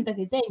ferramenta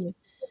que teño.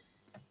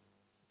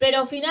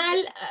 Pero ao final,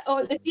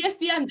 o decías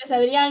ti antes,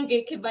 Adrián,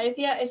 que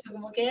parecía eso,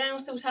 como que eran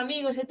os teus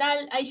amigos e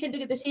tal, hai xente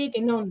que te sigue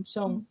que non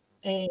son,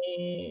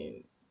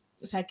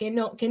 o sea, que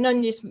non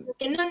lles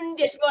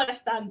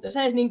molas tanto,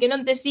 sabes? Nin que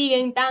non te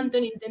siguen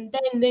tanto, nin te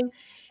entenden,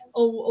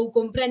 ou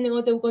comprenden o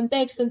teu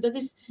contexto,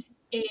 entonces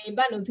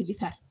van a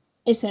utilizar.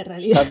 Esa é a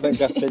realidade. Canta en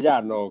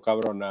castellano,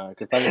 cabrona,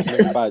 que estamos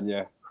en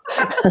España.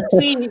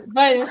 Sí,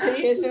 bueno,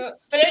 sí, eso.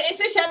 Pero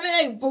eso xa me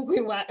dá un pouco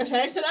igual, o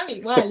sea, eso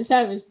dame igual,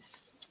 sabes?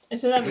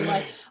 Eso dame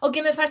igual. O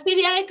que me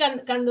fastidia é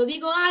cando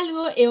digo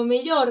algo e o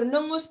mellor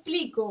non o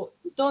explico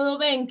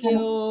todo ben que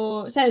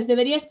o, sabes,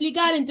 debería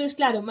explicar, entonces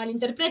claro,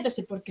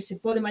 malinterprétase porque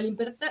se pode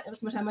malinterpretar, o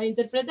sea,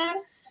 malinterpretar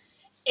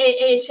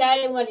e xa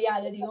é unha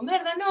liada, digo,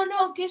 merda,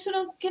 no, que eso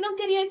non, que non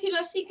quería dicirlo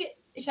así, que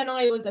xa non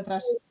hai volta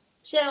atrás.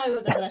 Xa non hai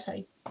volta atrás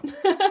aí.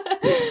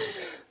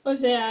 O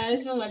sea,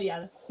 é unha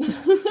liada.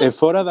 E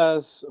fora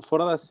das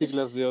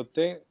siglas de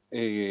OT,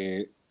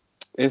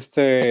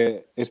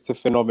 este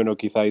fenómeno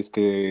quizáis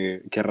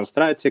que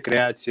arrastrache,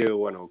 creache,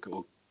 bueno,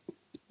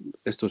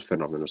 estos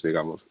fenómenos,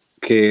 digamos,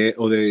 que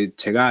o de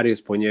chegar e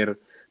expoñer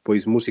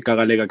pois música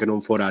galega que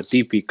non fora a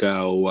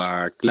típica ou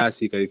a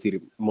clásica, é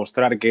dicir,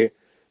 mostrar que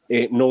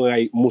non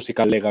hai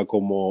música galega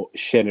como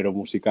xénero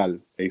musical,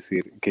 é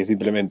dicir, que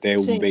simplemente é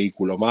un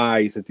vehículo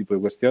máis, ese tipo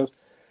de cuestións.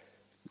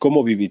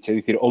 Como viviche? É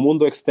dicir, o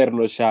mundo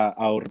externo xa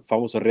ao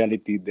famoso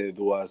reality de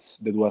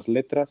dúas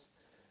letras,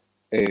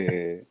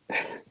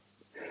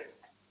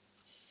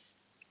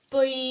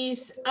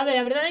 Pois, a ver,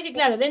 a verdade é que,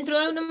 claro, dentro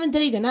eu non me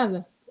enterei de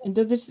nada.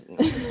 Entonces,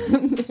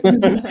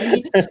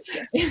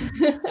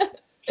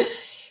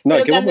 non,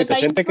 que houve moita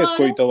xente que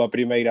escoitou a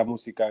primeira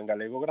música en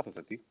galego grazas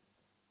a ti.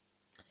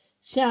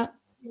 Xa,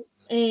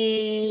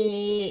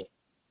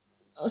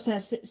 o sea,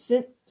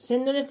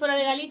 sendo de fora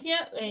de Galicia,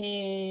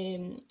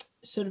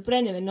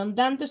 sorpréndeme, non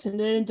tanto,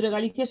 sendo de dentro de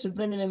Galicia,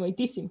 sorpréndeme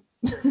moitísimo.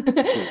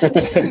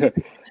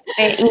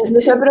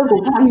 Incluso é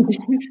preocupante.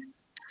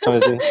 Home,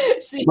 sí.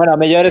 Sí. Bueno, a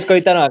mellor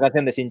escoitaron a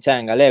canción de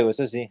Sinchán en galego,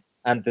 eso sí,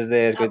 antes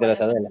de escoitar a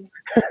Bueno, Sabela.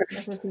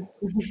 eso sí.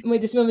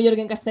 Moitísimo mellor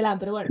que en castelán,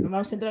 pero bueno, non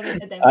vamos a entrar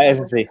nese tema.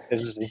 Eso sí,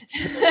 eso sí.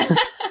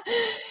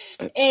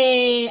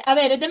 A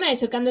ver, o tema é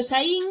iso, cando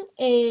saín,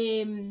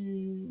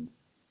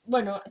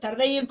 bueno,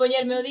 tardei en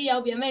poñerme o día,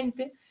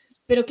 obviamente,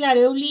 pero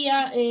claro, eu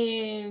lía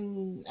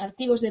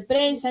artigos de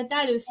prensa e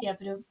tal, e dicía,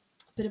 pero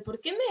por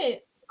que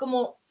me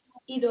como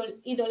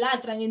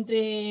idolatran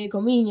entre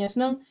comiñas,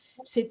 non?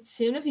 Se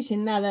eu non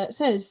fixen nada,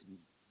 sabes?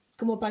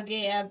 Como para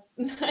que a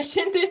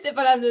xente este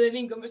falando de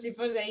min como se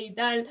fose aí e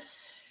tal.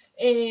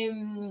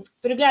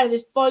 Pero claro,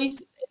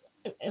 despois,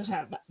 o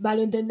sea,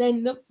 valo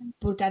entendendo,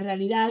 porque a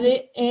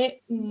realidade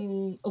é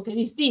o que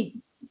dis ti,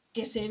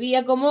 que se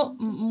vía como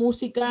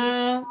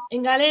música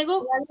en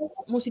galego,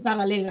 música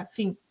galega,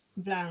 fin,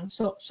 en plan,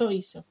 só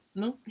iso,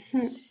 non?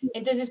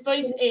 Entón,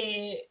 despois,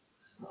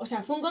 o sea,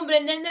 fun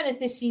comprendendo a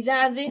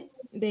necesidade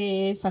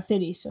de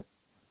facer iso.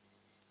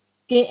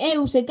 Que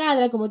eu se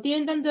cadra, como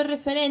tiven tantos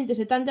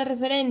referentes e tantas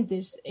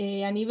referentes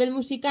a nivel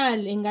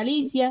musical en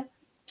Galicia,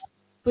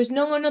 pois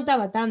non o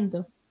notaba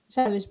tanto,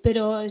 sabes?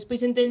 Pero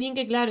despois entendín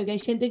que claro, que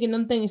hai xente que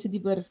non ten ese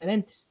tipo de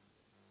referentes.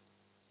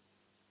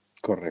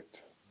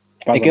 Correcto.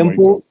 É Pasa que é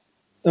moito.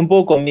 un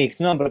pouco mix,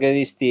 non? Porque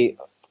diste,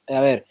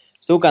 a ver,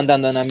 estou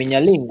cantando na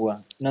miña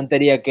lingua, non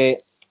tería que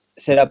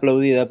ser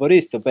aplaudida por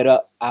isto, pero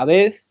a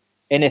vez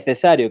é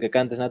necesario que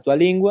cantes na tua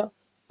lingua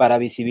para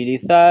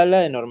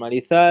visibilizala e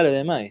normalizar e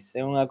demais.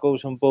 É unha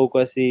cousa un pouco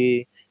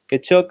así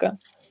que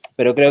choca,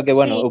 pero creo que,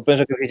 bueno, Sí. eu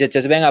penso que o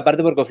fixeches ben, aparte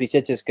porque o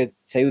fixeches que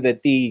saiu de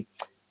ti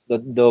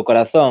do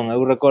corazón.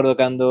 Eu recordo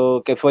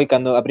cando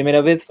a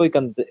primeira vez foi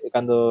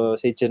cando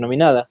seiches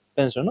nominada,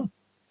 penso, non?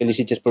 Que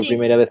lixiches por Sí.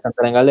 primeira vez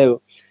cantar en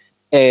galego.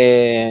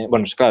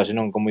 Bueno, claro,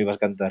 senón como ibas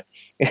cantar.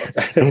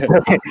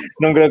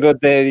 non creo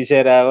que te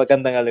dixera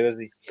canta en galego,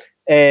 sí.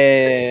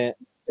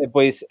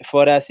 Pois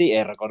fora así,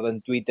 recordo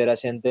en Twitter a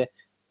xente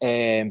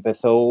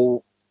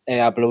empezou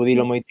a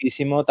aplaudilo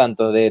moitísimo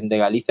tanto de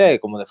Galicia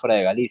como de fora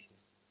de Galicia.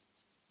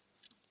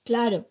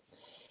 Claro.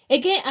 É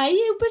que aí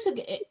eu penso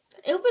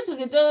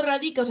que todo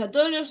radica, o sea,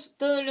 todos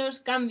os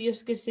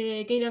cambios que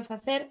se queiran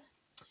facer,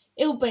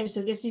 eu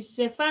penso que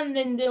se fan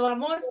dende o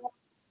amor,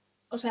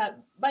 o sea,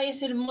 vai a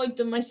ser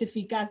moito máis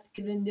eficaz que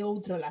dende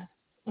outro lado.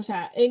 O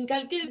sea, en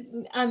calquer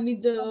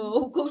ámbito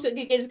ou cousa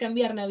que queres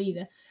cambiar na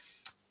vida.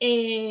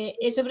 E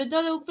sobre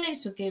todo eu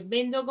penso que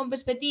vendo con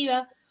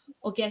perspectiva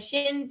o que a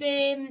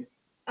xente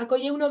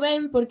acolleu no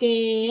ben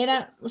porque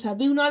era, o sea,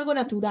 viu no algo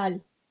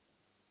natural.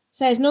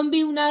 Sabes, non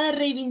viu nada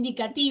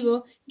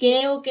reivindicativo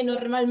que é o que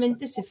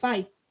normalmente se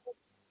fai.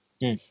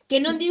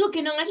 Que non digo que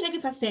non haxa que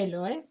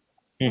facelo,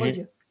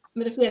 Ollo,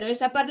 me refiero,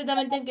 esa parte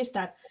tamén ten que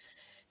estar.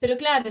 Pero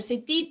claro,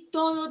 se ti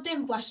todo o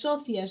tempo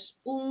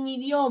asocias un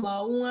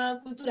idioma,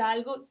 unha cultura,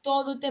 algo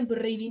todo o tempo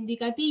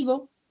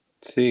reivindicativo,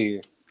 Sí,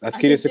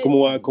 adquírese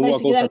como unha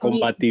cousa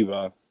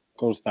combativa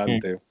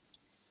constante.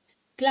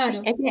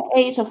 Claro. É que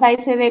é iso,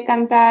 faise de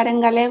cantar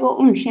en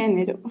galego un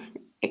xénero.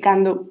 E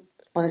cando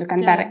podes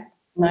cantar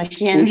no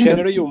xénero. Un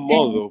xénero e un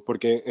modo,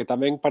 porque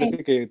tamén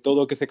parece que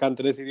todo o que se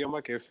canta nese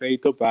idioma que é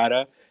feito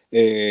para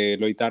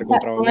loitar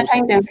contra con esa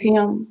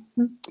intención.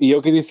 E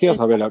o que dicías,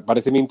 Sabela,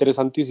 pareceme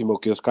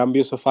interesantísimo que os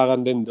cambios se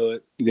fagan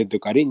dende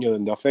o cariño,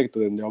 dende o afecto,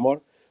 dende o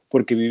amor,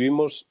 porque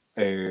vivimos,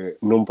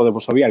 non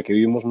podemos obviar que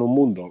vivimos nun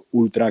mundo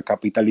ultra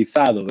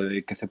capitalizado,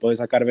 de que se pode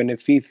sacar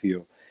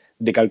beneficio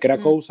de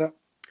calquera cousa,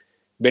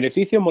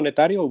 beneficio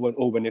monetario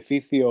ou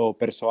beneficio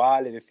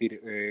persoal, é dicir,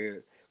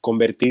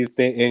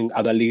 convertirte en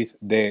adalid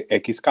de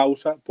X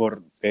causa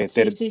por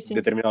ter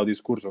determinado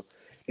discurso.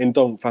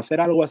 Entón,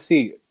 facer algo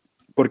así,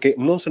 porque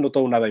non se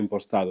notou nada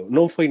impostado,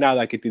 non foi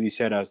nada que te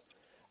dixeras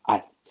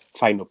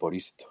faino por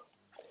isto,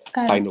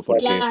 faino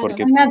porque...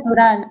 É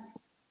natural.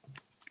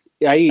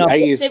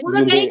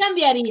 Seguro que aí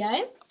cambiaría,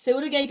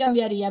 Seguro que aí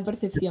cambiaría a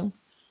percepción.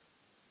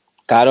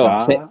 Claro,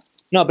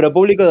 no, pero o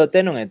público do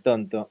T non é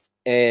tonto.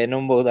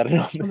 Non vou dar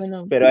nomes,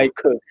 pero hai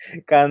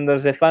cando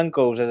se fan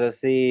cousas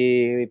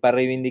así para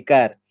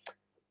reivindicar,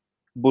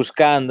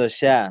 buscando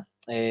xa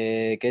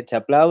que che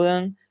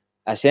aplaudan,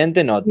 a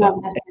xente nota.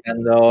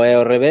 Cando é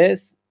ao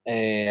revés,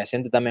 a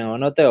xente tamén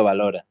o nota e o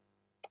valora.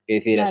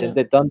 Quer dicir, a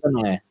xente tonta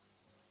non é.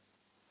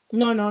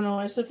 No,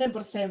 eso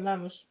 100%,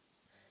 vamos.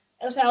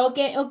 O sea, o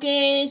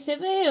que se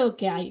ve é o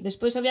que hai.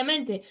 Despois,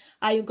 obviamente,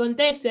 hai un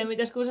contexto e hai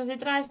moitas cousas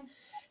detrás,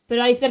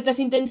 pero hai certas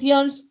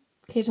intencións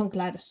que son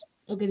claras,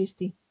 o que dis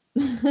ti.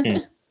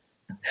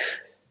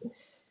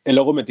 E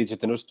logo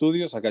metichete no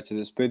estudio, sacache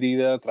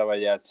despedida,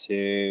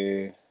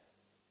 traballache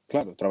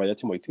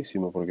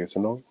moitísimo, porque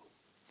senón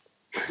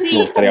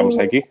non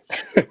estaríamos aquí.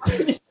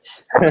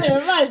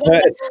 Normal,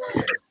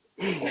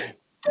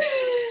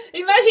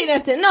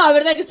 imaginaste, no, a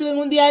verdade que estuve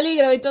en un día de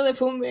grabei todo e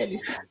fun e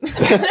listo.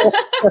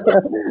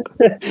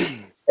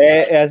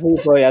 E así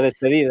foi a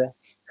despedida.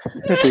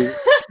 Sí.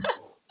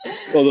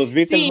 O dos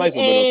Beatles máis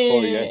ou menos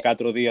foi,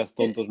 4 días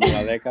tontos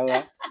nunha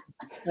década.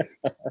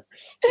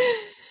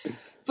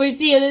 Pois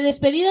sí, o de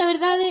despedida, a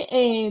verdade,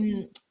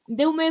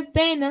 deume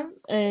pena,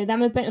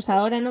 dame pena, o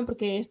sea, ahora non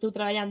porque estou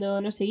traballando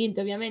no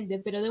seguinte,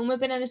 obviamente, pero deume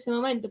pena nese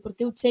momento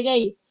porque eu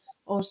cheguei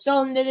ao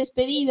son de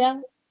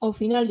despedida ao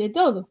final de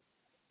todo.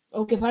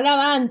 O que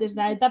falaba antes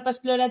da etapa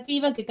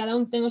explorativa, que cada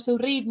un ten o seu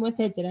ritmo,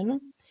 etcétera,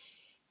 non?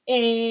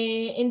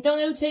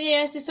 Entón eu cheguei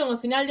a ese son ao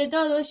final de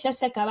todo, xa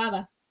se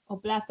acababa o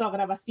plazo, a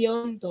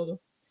grabación, todo.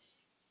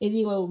 E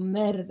digo eu,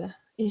 merda,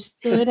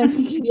 isto era o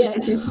que quería,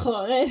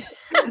 joder.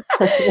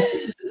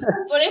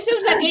 Por eso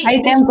eu saquei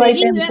Hai tempo, hai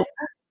despedida,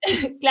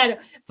 tempo.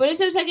 claro, por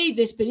eso eu saquei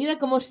despedida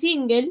como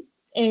single,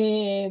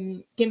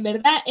 que en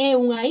verdad é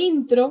unha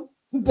intro,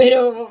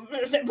 pero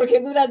non sei, porque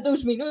dura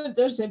 2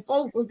 minutos, é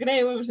pouco,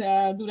 creo, o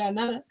sea, dura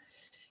nada.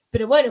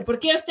 Pero bueno, por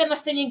que os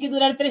temas teñen que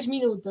durar 3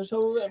 minutos?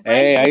 Ou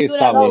Aí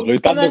dura estamos, 2, que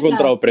loitando máis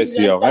contra dá? a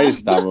opresión, Ya aí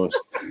está. estamos.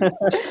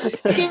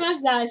 Que máis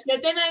dá? Se o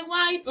tema é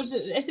guai, pois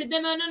ese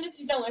tema non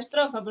necesita unha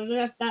estrofa, pois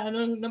ya está,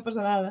 non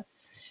pasa nada.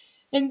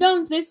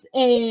 Entonces,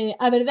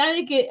 a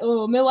verdade é que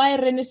o meu AR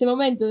nese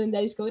momento dende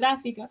a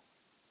discográfica,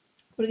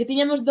 porque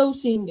tiñamos 2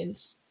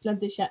 singles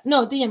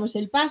tiñamos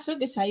El Paso,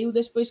 que saiu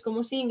despois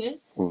como single,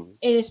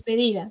 e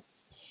Despedida.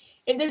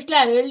 Entonces,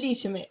 claro, él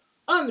díxome,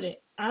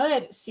 hombre, a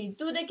ver, si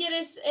tú te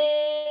quieres,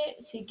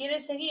 si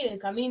quieres seguir el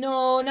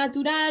camino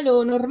natural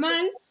o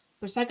normal,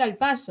 pues saca El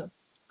Paso.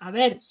 A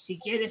ver,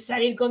 si quieres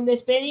salir con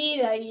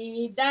Despedida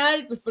y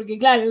tal, pues porque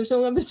claro, eu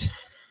son unha persona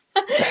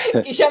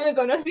que xa me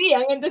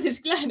conocían, entonces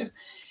claro.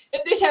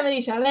 Entonces xa me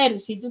dixo, a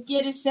ver, si tú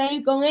quieres salir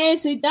con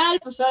eso y tal,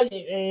 pues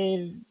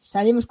oye,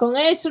 salimos con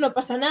eso, no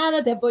pasa nada,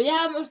 te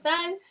apoyamos,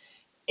 tal.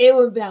 Eu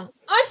en plan,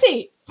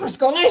 sí, pues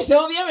con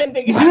eso,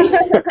 obviamente que sí.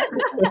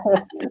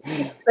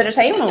 Pero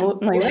saiu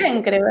moi ben,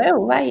 creo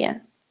eu,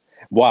 vaya.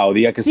 Buah, o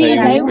día que Sí,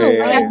 saiu, saiu moi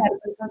ben.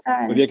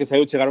 o día que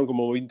saiu chegaron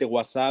como 20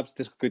 WhatsApps,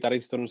 tes que coitar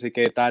isto, non sei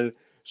que tal,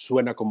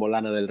 suena como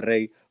Lana del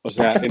Rey. O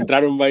sea,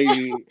 entraron vai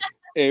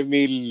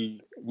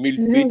mil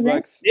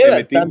feedbacks Sí, e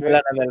bastante metime.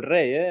 Lana del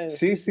Rey,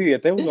 Sí, sí, e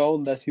ten unha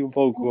onda así un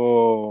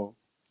pouco...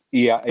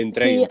 E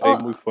entrei Sí,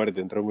 moi fuerte,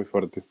 entrou moi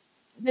fuerte.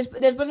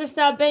 Despois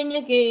está a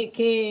peña que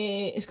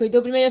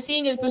escoitou o primeiro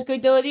single, despois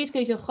escoitou o disco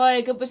e dixo,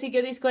 joder, que pensei que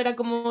o disco era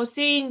como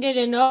single,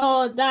 e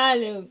no,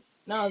 tal.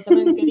 No,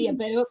 tamén quería,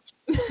 pero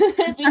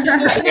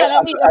fixose o final a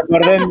mí.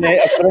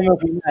 Acordéme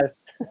ao final.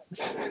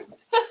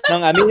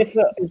 Non, a mí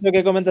iso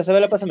que comenta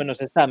Sabela pásame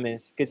nos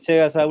exames, que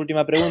chegas á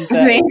última pregunta,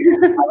 Sí.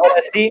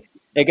 agora sí,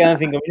 e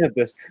quedan 5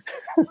 minutos.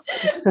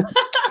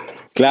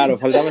 Claro,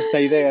 faltaba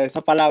esta idea,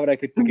 esa palabra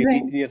que ti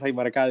Sí. tiñas aí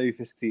marcada e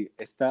dices ti,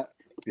 esta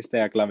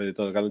é a clave de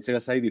todo. Cando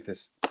chegas aí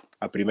dices,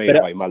 a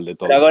primeira vai mal de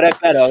todo. Pero agora,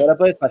 claro, agora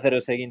podes facer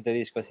o seguinte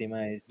disco así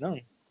máis, non?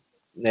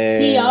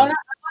 Sí, agora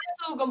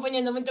estou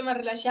compoñendo moito máis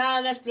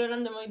relaxada,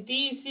 explorando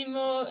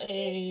moitísimo,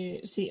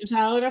 sí, o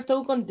sea, agora estou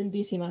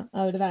contentísima,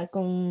 a verdad,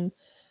 con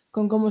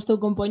como estou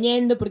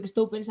compoñendo, porque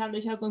estou pensando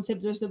xa o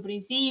concepto desde o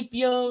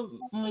principio,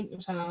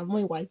 o sea,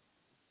 moi guai,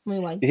 moi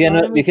guai.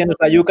 Dicíanos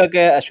a Yuca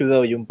que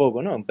axudoulle un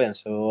pouco, non?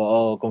 Penso,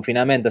 o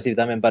confinamento así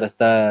tamén para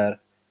estar...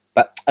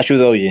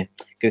 axudoulle,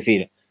 quero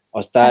dicir, ao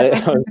estar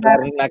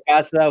na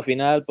casa, ao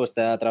final, pois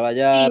a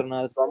traballar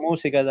na tua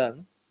música e tal,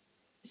 non?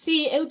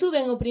 Sí, eu tuve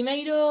o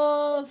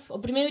primeiro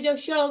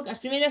shock, as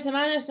primeiras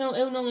semanas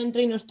eu non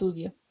entrei no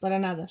estudio,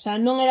 para nada. O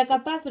sea, non era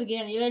capaz porque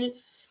a nivel...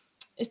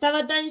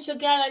 Estaba tan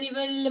xoqueada a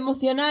nivel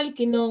emocional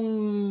que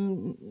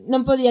non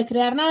podía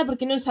crear nada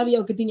porque non sabía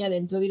o que tiña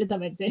dentro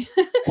directamente.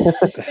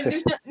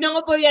 Entón non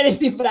o podía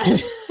descifrar.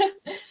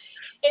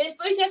 E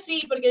despois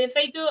así, porque de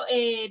feito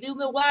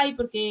viume guai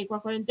porque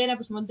coa cuarentena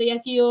pues, montei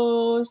aquí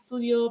o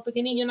estudio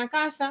pequeniño na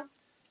casa.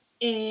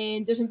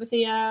 Entón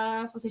empecé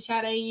a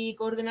focexar aí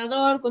co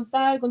ordenador, con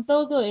tal, con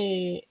todo,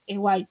 e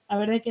guai. A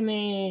verdade é que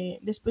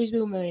despois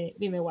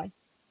vime guai.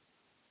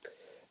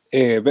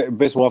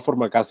 Ves unha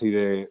forma casi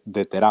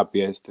de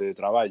terapia este de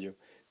traballo,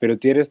 pero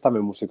ti eres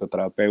tamén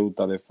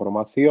musicoterapeuta de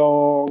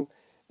formación,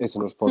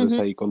 eso nos podes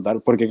aí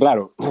contar, porque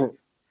claro,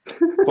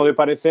 pode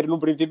parecer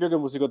nun principio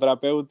que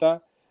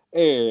musicoterapeuta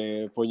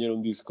poñer un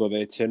disco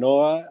de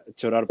Chenoa,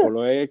 chorar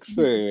polo ex,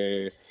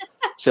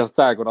 xa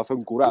está,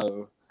 corazón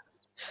curado.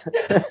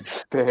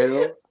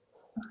 Pero...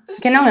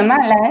 Que non é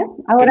mala,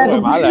 Agora que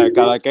non é mala,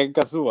 cada quen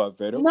ca súa,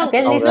 pero... Non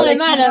é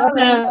mala, o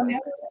sea...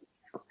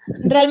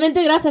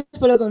 Realmente grazas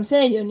polo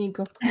consello,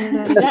 Nico, en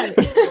realidade.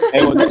 E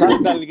o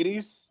chándal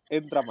gris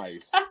entra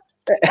máis.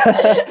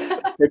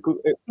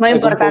 Moi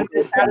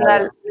importante o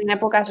chándal en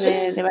épocas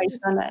de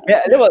baixona.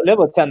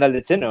 Levo chándal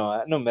de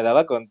Chenoa, non me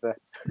daba conta.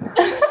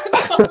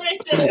 Pobre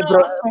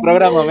Chenoa.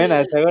 Programa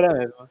homenaxe agora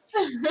mesmo.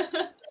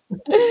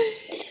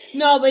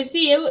 No, pois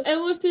sí, eu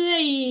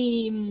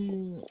estudei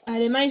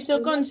ademais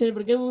do concert,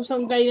 porque eu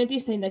son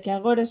clarinetista, ainda que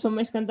agora son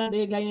máis cantante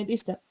que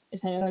clarinetista,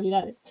 esa é a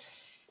realidade.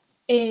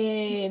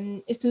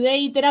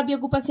 Estudei terapia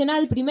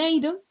ocupacional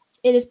primeiro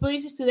e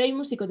despois estudei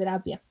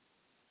musicoterapia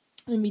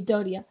en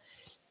Vitoria.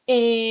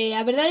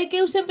 A verdade é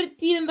que eu sempre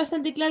tiven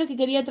bastante claro que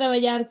quería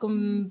traballar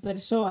con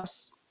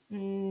persoas.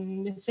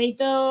 De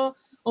feito,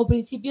 ao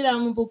principio daba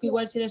un pouco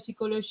igual se era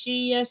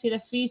psicoloxía, se era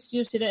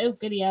fisio, eu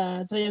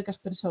quería traballar cas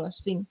persoas,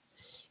 fin.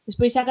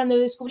 Despois xa cando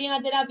descubrín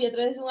a terapia a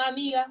través dunha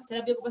amiga,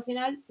 terapia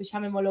ocupacional, pois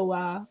xa me molou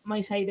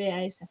máis a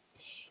idea esa.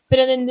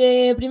 Pero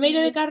dende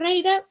primeiro de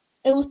carreira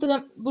eu estou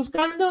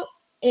buscando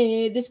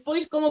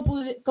despois como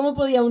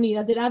podía unir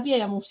a terapia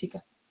e a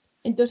música.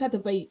 Entón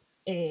atopei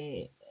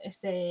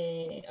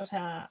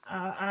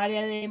a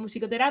área de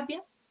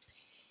musicoterapia.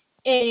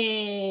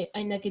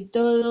 Aínda que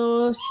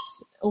todos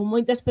ou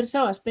moitas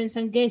persoas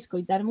pensan que é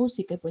escoitar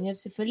música e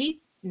poñerse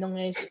feliz, non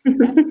é eso,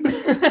 claro.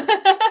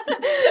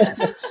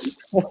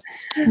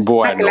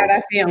 Bueno,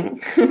 Aclaración.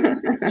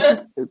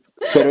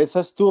 pero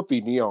esa es tu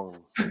opinión.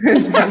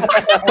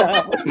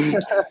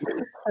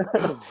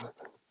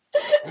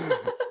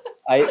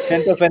 Hai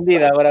xente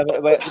ofendida agora,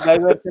 vai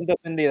ver xente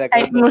ofendida.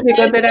 Hai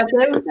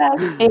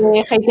musicoterapeutas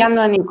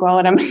hateando a Nico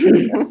agora mesmo.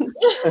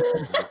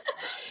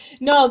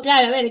 No,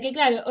 claro, a ver, que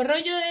claro, o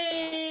rollo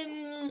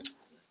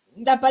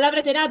da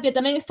palabra terapia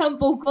tamén está un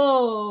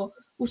pouco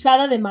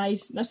usada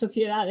demais na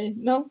sociedade,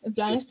 non? En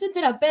plan, isto é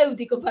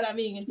terapéutico para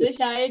min, entón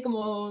xa é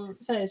como,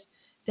 sabes,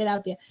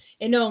 terapia.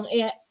 E non,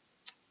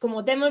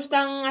 como temos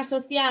tan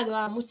asociado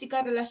a música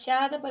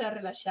relaxada para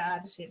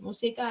relaxarse,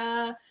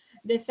 música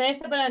de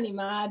festa para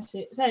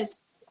animarse,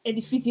 sabes? É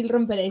difícil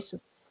romper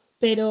eso.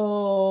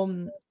 Pero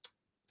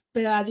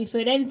a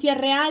diferencia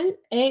real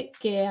é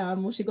que a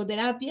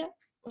musicoterapia,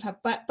 o sea,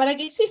 para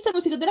que exista a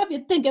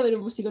musicoterapia ten que haber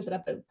un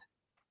musicoterapeuta.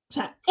 O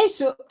sea,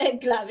 eso é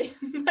clave,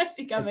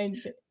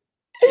 básicamente.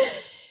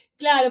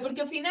 Claro, porque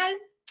ao final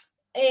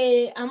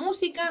a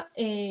música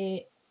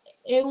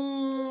é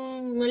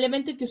un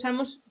elemento que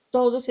usamos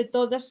todos e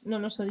todas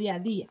no noso día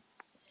a día.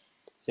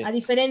 Sí. A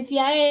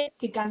diferencia é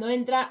que cando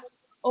entra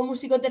o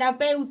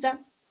musicoterapeuta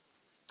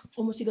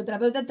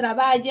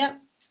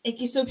traballa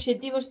X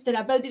obxectivos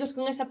terapéuticos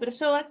con esa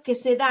persoa que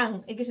se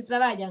dan e que se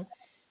traballan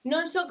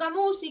non só ca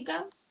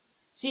música,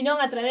 sino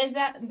a través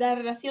das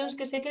relacións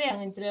que se crean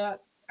entre a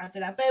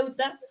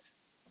terapeuta,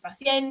 o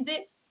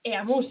paciente e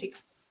a música.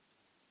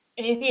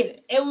 É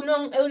dicir, eu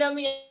na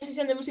miña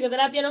sesión de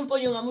musicoterapia non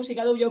poño unha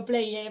música do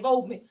play e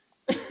voume.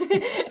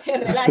 E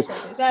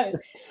reláxate, sabes?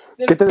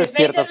 Que te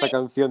despierta esta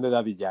canción de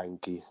Daddy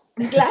Yankee?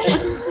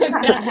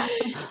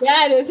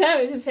 Claro,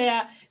 sabes? O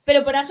sea,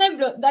 pero, por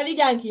exemplo, Daddy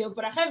Yankee, ou,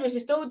 por exemplo, se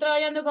estou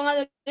traballando con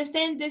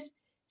adolescentes,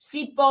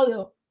 si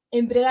podo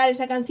empregar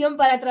esa canción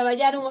para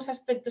traballar uns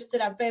aspectos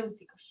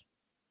terapéuticos,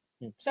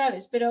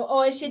 sabes? Pero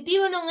o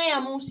objetivo non é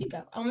a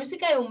música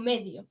é un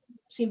medio,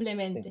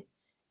 simplemente. Sí.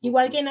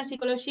 Igual que na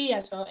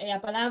psicoloxía é a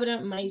palabra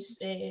máis,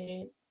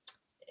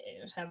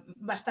 o sea,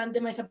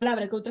 bastante máis a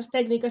palabra que outras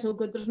técnicas ou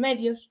que outros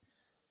medios,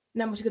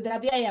 na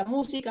musicoterapia é a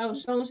música,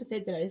 os sons,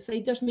 etc. De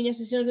feito, as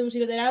miñas sesións de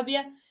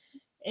musicoterapia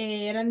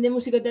eran de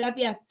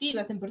musicoterapia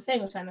activa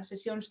 100%, o sea, nas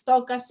sesións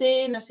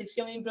tócase, na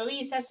sección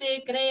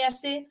improvísase,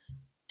 créase,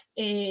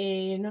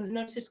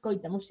 non se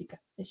escoita música,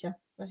 xa,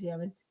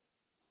 basicamente.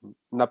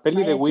 Na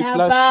peli de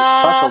Whiplash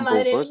pasa un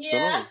pouco isto,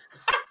 non?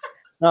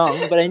 Non,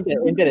 pero é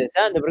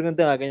interesante, porque é un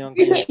tema que non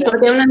Sí,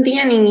 porque eu non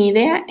tiña nin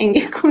idea en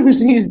que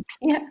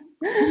consistía.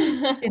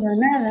 Pero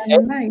nada,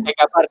 non vai. É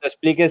que aparte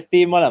expliques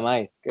ti mola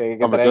máis.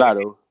 Home,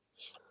 claro.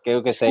 Que eu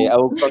que sei,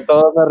 con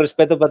todo o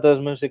respeto para todos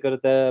os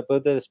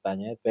musicoterapeutas de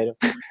España, pero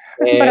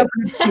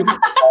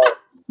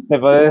se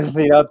podes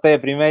ir ao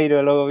té primeiro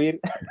e logo vir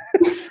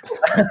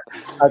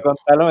a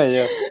contalo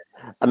mellor.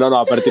 Non,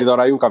 a partir de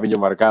ahora hai un camiño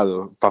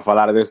marcado. Para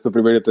falar desto,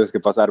 primeiro tens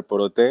que pasar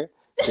por o té,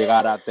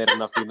 chegar á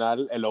terna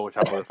final e logo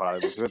xa podes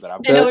falar de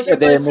musicoterapia.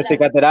 De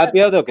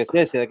musicoterapia ou do que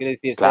sexa, quero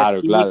dicir,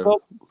 claro,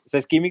 se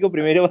és químico,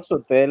 primeiro vas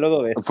ao té e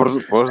logo ves. Por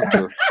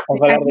suposto. A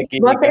falar de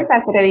química. Voces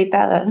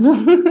acreditadas.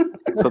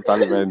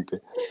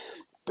 Totalmente.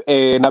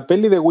 Na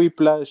peli de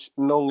Whiplash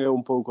non é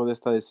un pouco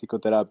desta de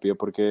psicoterapia,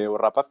 porque o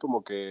rapaz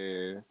como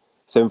que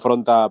se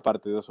enfronta a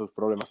parte dos seus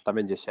problemas,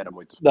 tamén lle xera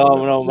moitos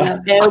problemas. Non.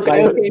 Eu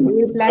creo que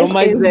Whiplash Eu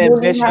máis de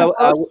vexa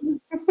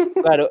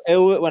Claro,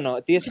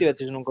 ti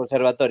estiveches nun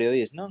conservatorio,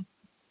 dis, non?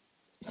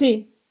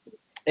 Sí.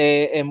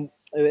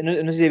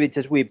 Non sei se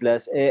viches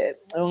Whiplash,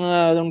 é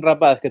un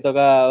rapaz que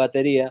toca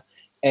batería,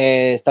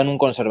 está nun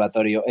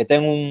conservatorio e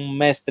ten un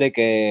mestre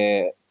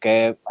que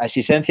a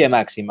exixencia é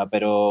máxima,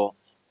 pero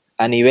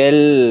a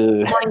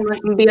nivel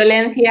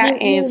violencia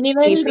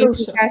nivel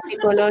ruso, física,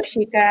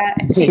 psicolóxica.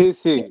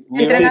 Sí.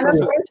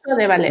 Entrenador ruso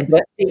de ballet.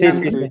 Sí.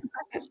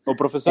 O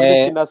profesor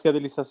de gimnasia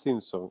de Lisa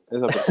Simpson,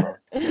 esa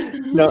persoa.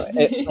 No,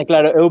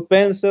 claro, eu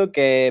penso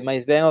que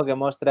máis ben o que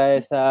mostra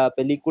esa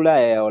película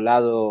é o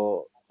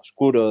lado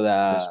oscuro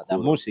da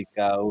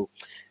música ou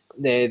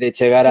de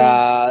chegar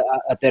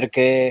a ter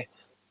que,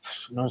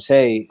 non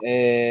sei,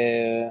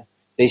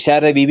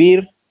 deixar de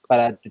vivir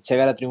para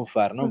chegar a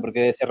triunfar, non?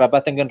 Porque ese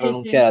rapaz ten que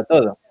renunciar a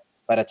todo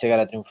para chegar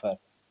a triunfar.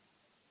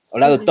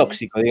 O lado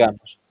tóxico,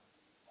 digamos.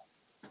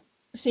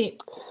 Sí.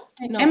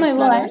 No, é moi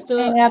boa, Isto,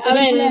 a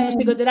ver, a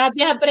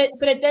musicoterapia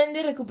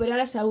pretende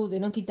recuperar a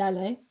saúde, non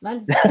quitala,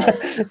 vale?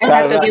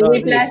 Exacto, que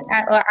Whiplash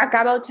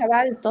acaba o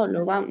chaval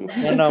tolo, vamos.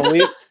 Non,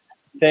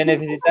 se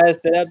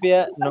necesitas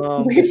terapia,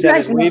 non que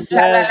seas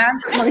Whiplash.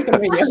 Moito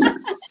mellor.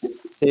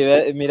 Sí,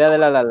 mira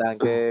de La Land,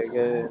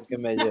 que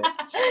mellor.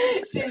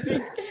 Sí.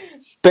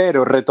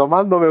 Pero,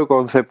 retomando o meu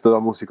concepto da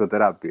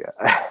musicoterapia,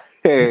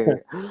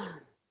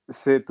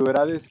 Se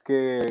tuverades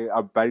que,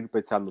 para ir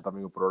pechando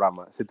tamén o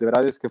programa, se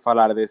tuverades que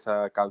falar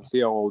desa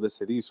canción ou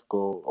dese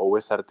disco ou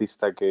ese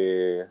artista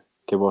que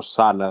vos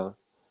sana,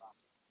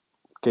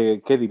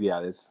 que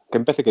diríades? Que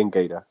empece quen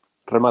queira.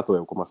 Remato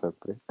eu, como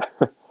sempre.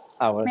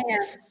 Bueno. Veña,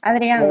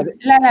 Adrián,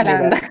 La La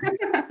Land.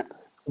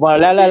 Bueno,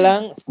 La La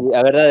Land, sí,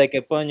 a verdade é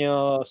que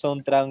poño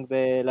soundtrack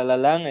de La La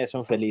Land e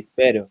son feliz,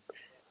 pero...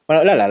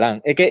 Bueno, La La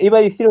Land, é que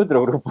iba a dicir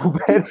outro grupo,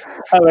 pero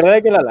a verdade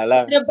é que La La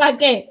Land. Pero pa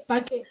qué?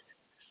 Pa qué?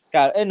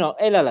 Claro, non,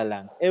 é La La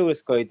Land. Eu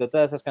escoito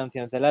todas as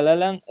cancións de La La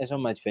Land e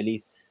son máis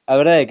feliz. A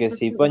verdade é que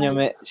si,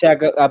 póñome... Xa,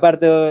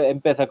 aparte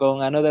empeza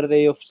con Another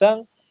Day of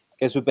Sun,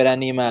 que é super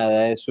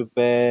animada, é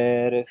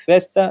super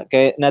festa,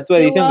 que na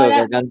túa edición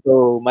agora, que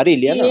cantou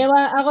Marilia, sí, non? eu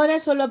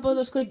agora só podo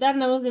escoitar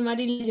na voz de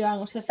Marilia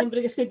Joan, o sea, sempre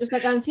que escoito esta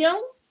canción,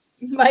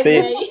 vai Sí.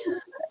 de aí.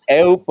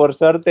 Eu, por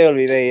sorte,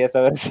 olvidei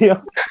esa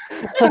versión.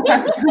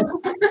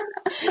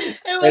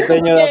 Eu E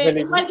teño da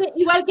feliz.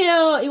 igual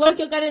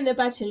que o Karen de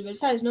Pachelbel,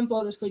 sabes? Non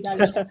podo escoitalo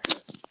xa.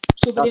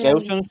 No, que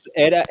eu son,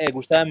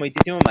 gustaba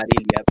moitísimo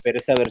Marilia, pero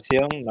esa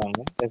versión non,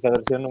 esa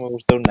versión non me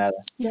gustou nada.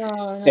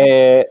 No.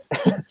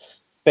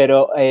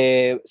 Pero,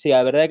 sí, a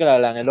verdade é que La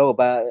La Land, e logo,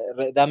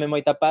 dame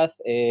moita paz,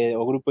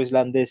 o grupo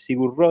islandés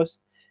Sigur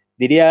Rós,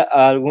 diría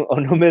o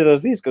nome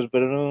dos discos,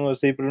 pero non o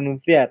sei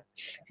pronunciar.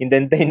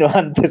 Intentei no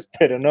antes,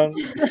 pero non.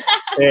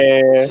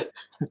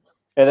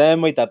 E dame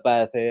moita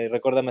paz,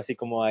 recórdame así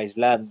como a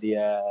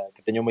Islandia, que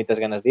teño moitas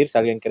ganas de ir, se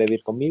alguén quere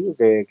vir comigo,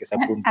 que se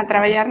apunte. A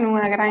traballar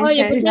nunha granja.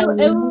 Oye, pois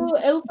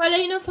eu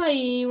falei non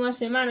fai unhas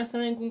semanas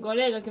tamén cun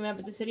colega que me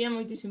apetecería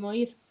moitísimo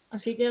ir.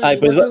 Así que...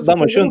 Pois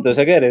vamos xuntos,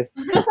 se queres.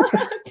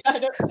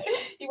 Claro,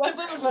 igual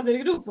podemos facer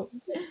grupo.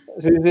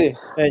 Sí,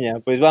 veña,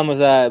 pois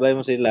vamos a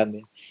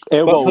Islandia.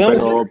 Eu vou,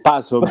 pero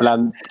paso, en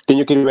plan,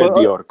 teño que ir ver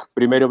Bjork.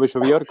 Primeiro vexo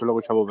Bjork e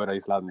logo xa vou ver a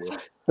Islandia.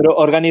 Pero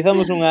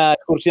organizamos unha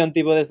excursión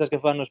tipo destas que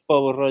fan os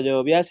povos,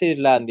 rollo viaxe a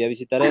Islandia,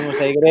 visitaremos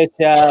a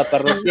igrexa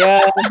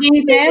parroquial.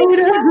 20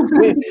 euros.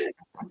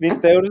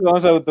 20 euros,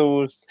 vamos ao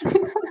autobús.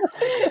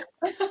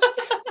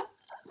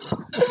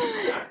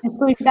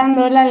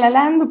 Escoitando La La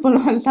Land polo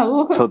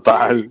altavoz.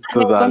 Total.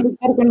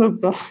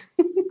 Conductor.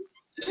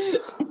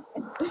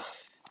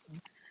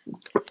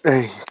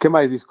 Que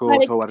máis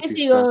discos ou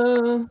artistas?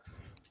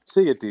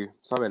 Sigue ti,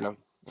 Sabela.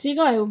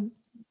 Sigo eu?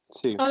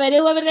 Sí. A ver,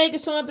 eu a verdade é que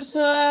son unha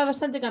persoa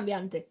bastante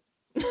cambiante.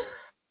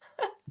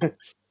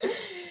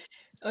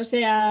 O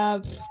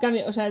sea,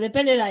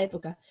 depende da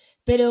época.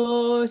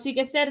 Pero sí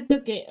que é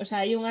certo que,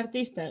 hai un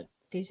artista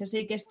que xa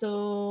sei que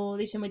isto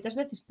dixe moitas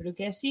veces, pero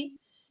que é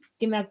así,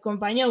 que me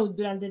acompañou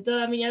durante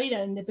toda a miña vida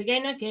dende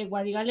pequena, que é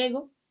Guadi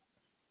Galego.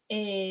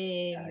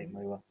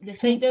 De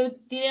feito, eu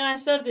tive a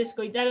sorte de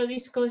escoitar o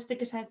disco este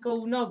que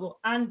sacou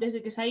novo antes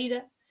de que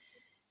saíra,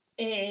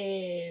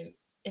 e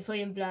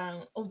foi en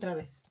plan, outra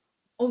vez,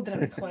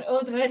 joder,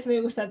 outra vez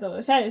me gusta todo,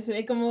 sabes?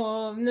 É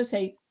como, non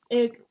sei,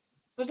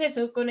 pois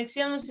eso,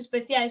 conexións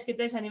especiais que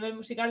tes a nivel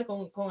musical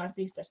con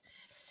artistas.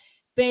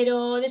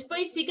 Pero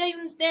despois sí que hai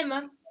un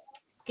tema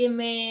que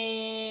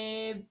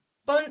me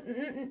pon,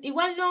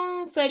 igual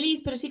non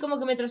feliz, pero sí como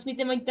que me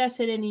transmite moita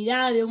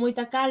serenidade ou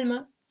moita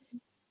calma,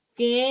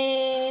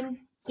 que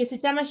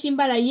se chama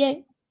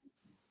Shimbalayé,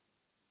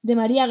 de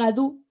María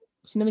Gadú,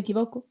 se non me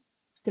equivoco,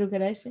 creo que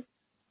era ese.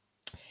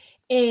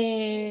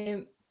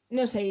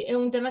 Non sei, é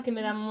un tema que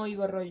me dá moi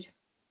bo rollo,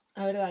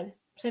 a verdade.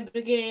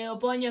 Sempre que o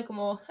poño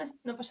como,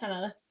 non pasa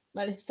nada,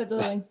 vale, está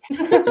todo ben.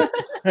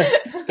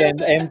 Que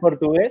en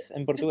portugués?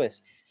 En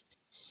portugués?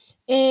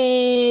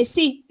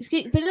 Sí,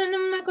 pero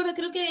non me acordo,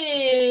 creo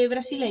que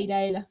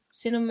brasileira ela,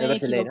 se non me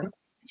equivoco.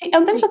 Sí,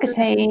 eu penso que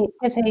sei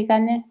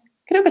gane.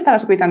 Creo que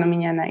estaba escoitando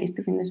miña nai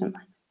este fin de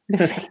semana.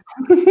 De feito.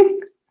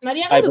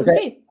 María Gadú,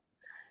 sí.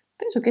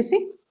 Penso que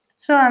sí.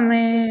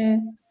 Soame...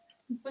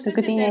 Pois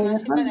ese tema,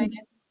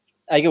 Shimbalayé.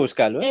 Hai que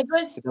buscalo,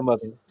 Pues,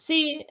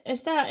 sí,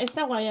 está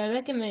guai, a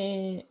verdade que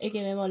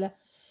me mola.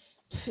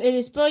 E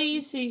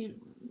despois, sí,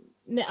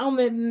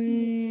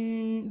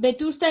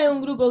 Vetusta é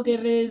un grupo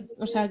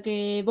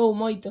que vou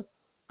moito,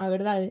 a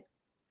verdade.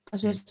 A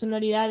súa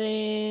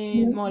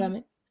sonoridade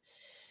mólame.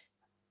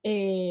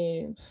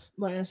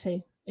 Bueno, non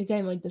sei, é que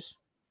hai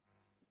moitos.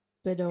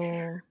 Pero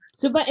é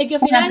que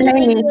ao final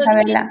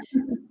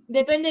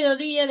depende do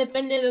día,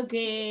 depende do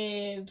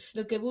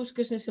que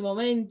busques nese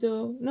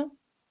momento, non?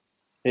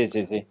 Sí.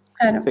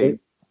 Claro.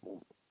 Sí.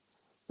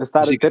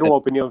 Ter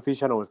unha opinión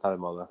fixa non está de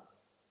moda.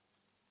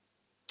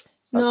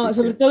 No,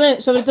 sobre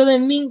todo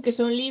en min, que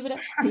son Libra,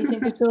 que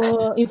dicen que iso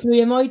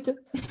influye moito.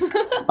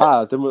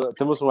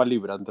 Temos unha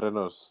Libra entre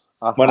nós.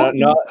 Bueno,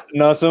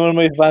 non somos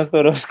moi fans do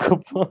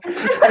horóscopo.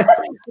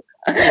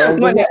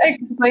 Bueno,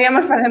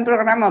 podíamos facer un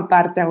programa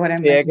aparte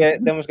agora mesmo. Sí, é que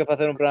temos que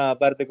facer un programa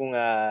aparte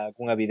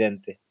cunha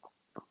vidente.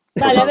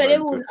 Vale, a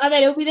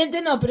ver, eu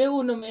vidente non, pero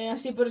eu non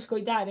así por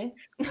escoitar,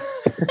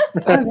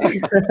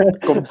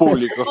 Con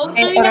público.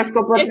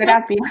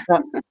 Horoscopoterapia.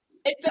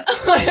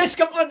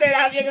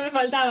 Horoscopoterapia que me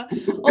faltaba.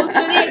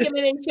 Outro día que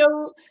me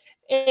deixou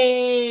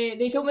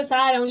deixoume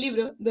Zahara un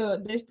libro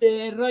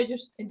destes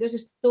rollos,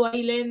 entonces estou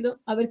aí lendo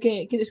a ver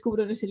que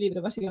descubro nese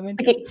libro,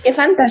 básicamente. Que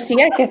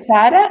fantasía que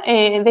Zara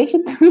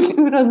deixete un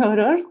libro de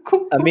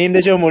horóscopo. A min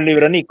deixoume un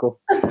libro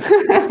Nico.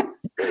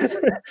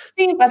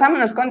 Sí,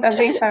 pasámonos contas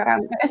de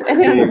Instagram. Ese é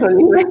Sí. o noso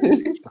nivel.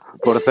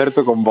 Por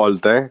certo, con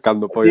volta,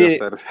 cando poida Sí.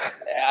 ser.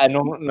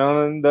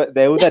 Non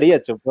eu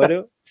daría cho,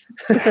 pero...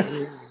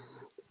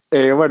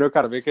 Bueno,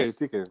 Carme, que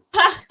ti que?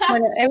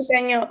 Bueno, eu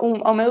teño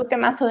o meu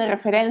temazo de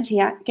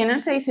referencia, que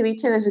non sei se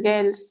bichedes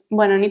Girls,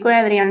 bueno, Nico e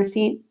Adrián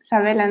sí,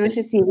 Sabela, non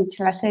sei se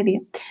biche la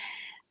serie,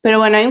 pero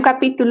bueno, hai un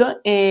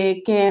capítulo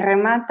que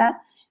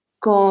remata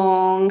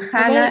con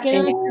Hannah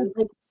Girls.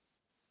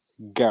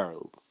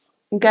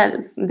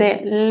 Girls,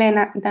 de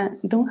Lena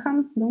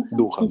Dunham.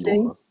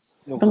 Dunham.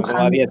 Con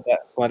a dieta.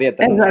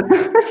 Exacto.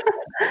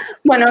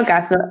 Bueno, o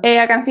caso,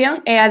 a canción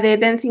é a de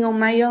Dancing on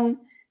My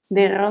Own,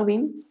 de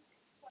Robin,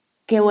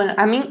 que, bueno,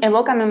 a min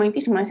evócame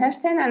moitísimo esa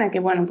escena na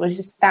que, bueno, pois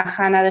está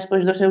Hannah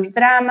despois dos seus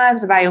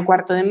dramas, vai ao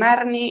cuarto de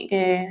Marnie,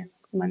 que,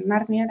 bueno,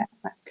 Marnie era,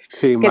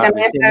 Sí, que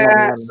tamén sí,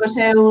 está Marnie. cos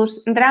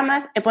seus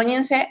dramas e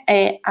poñense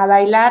a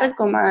bailar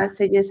como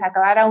se lles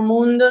acabara o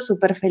mundo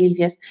super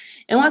felices.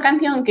 É unha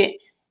canción que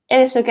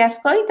é eso que as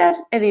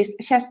coitas e dis,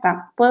 xa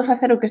está, podo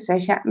facer o que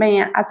sexa,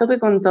 veña, a tope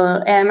con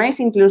todo. E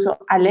ademais, incluso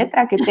a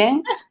letra que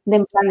ten,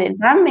 de en plan de,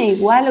 dame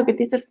igual o que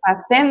ti estés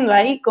facendo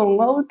aí con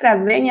outra,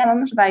 veña,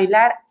 vamos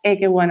bailar, e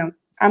que, bueno,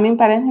 a min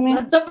pareceme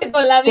A tope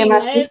con la que vida,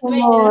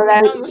 masísimo,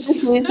 veña, vamos.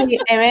 sí,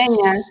 e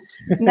veña,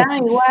 dame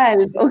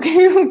igual o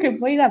que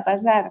poida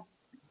pasar.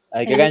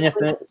 Hai que gañas,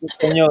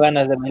 teño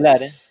ganas de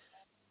bailar,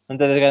 Non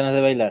tedes ganas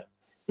de bailar?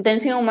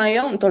 Dancing on my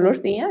own todos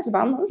os días,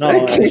 vamos. No,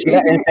 en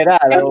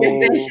xeral, o que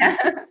sexa.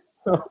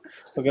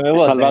 O que me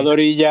boten.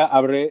 Salvador Illa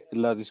abre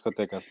las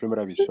discotecas,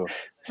 primer aviso.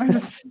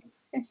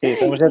 Sí,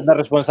 somos xente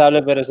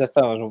responsable, pero xa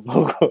estamos un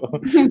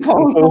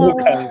pouco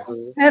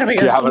cansos.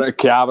 Nervioso.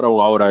 Que abra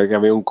unha hora, que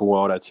a mí unha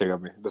hora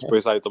chégame.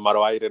 Despois hai tomar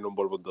o aire e non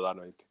volvo toda a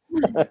noite.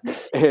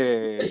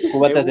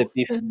 Cubatas de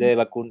pif, de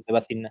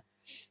vacina.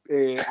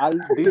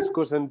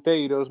 Discos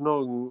enteiros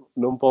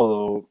non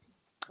podo.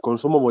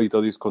 Consumo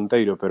moito disco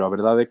enteiro, pero a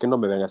verdade é que non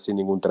me ven así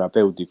ningún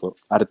terapéutico.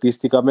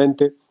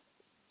 Artísticamente,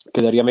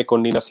 quedaríame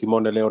con Nina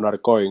Simone e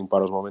Leonard Cohen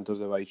para os momentos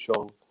de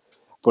baixón,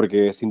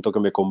 porque sinto que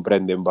me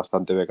comprenden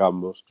bastante de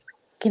ambos.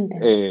 Que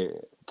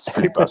intenso.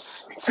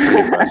 Flipas.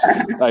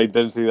 A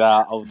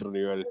intensidade a outro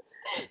nivel.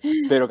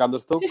 Pero cando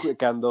estou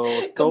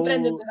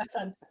Compréndeme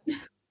bastante.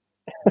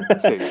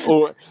 Sí,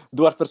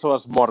 dúas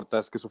persoas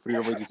mortas que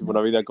sufriron moitísimo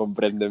na vida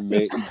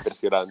compréndenme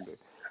impresionante.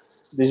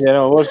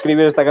 Dixeron, vou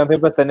escribir esta canción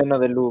para este neno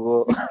de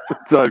Lugo.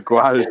 Tal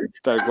cual.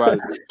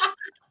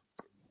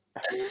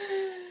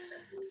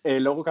 E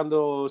logo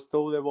cando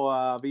estou de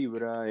boa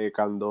vibra e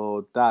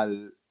cando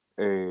tal,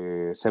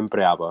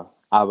 sempre Aba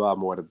a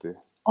muerte.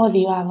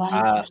 Odio a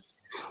Ava.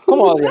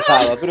 Como odias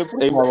Ava? Pero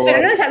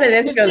non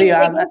sabedes que odio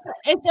a Ava.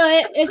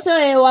 Eso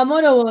é o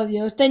amor ou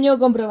odio, os teño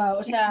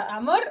comprobado. O sea,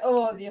 amor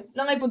ou odio,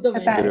 non hai punto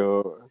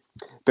medio.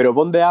 Pero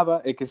bon de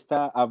Ava é que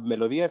a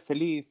melodía é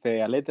feliz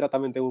e a letra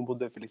tamén ten un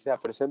punto de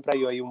felicidade, pero sempre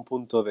hai un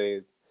punto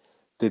de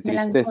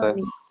tristeza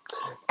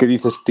que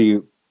dices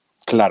ti,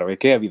 claro, é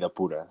que é a vida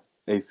pura.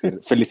 É dicir,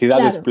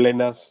 felicidades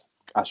plenas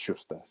as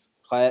xustas.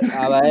 Joder,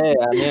 Ava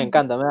a mí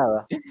encántame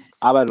Ava.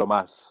 Ava é lo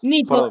más.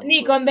 Nico,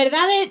 en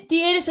verdade,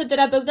 ti eres o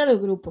terapeuta do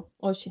grupo,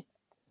 hoxe.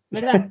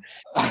 Verdad?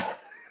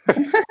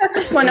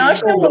 Bueno,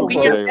 hoxe un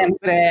pouquinho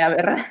sempre, a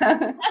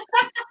verdade.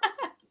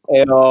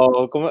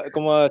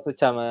 Como se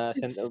chama?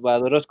 O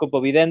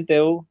horóscopo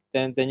vidente ou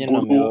teño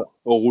nome?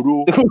 O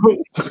gurú.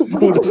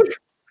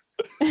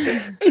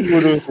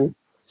 Gurú.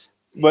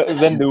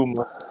 Vende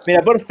humo.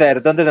 Mira, por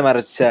certo, antes de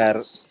marchar,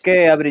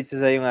 que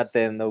abriches aí unha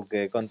tenda ou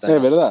que? Conta. É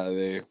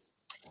verdade.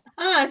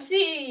 Ah,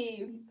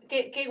 sí.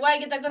 Que guai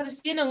que te acordes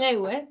ti, non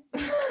eu,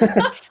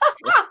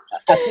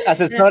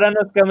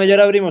 Asesóranos que a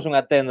mellor abrimos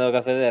unha tenda do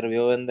Café Derbi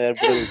ou vender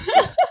produtos.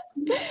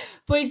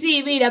 Pois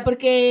sí, mira,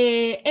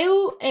 porque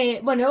eu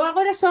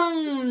agora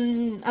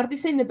son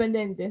artista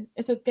independente.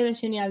 Eso queda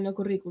genial no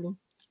currículum.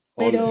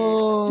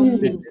 Pero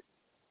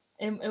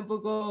é un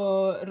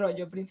pouco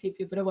rollo ao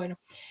principio, pero bueno.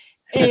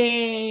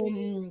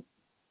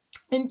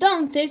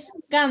 Entonces,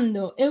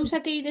 cando eu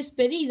saquei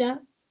despedida,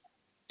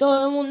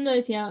 todo o mundo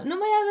decía, non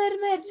vai haber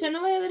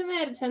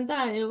merchan,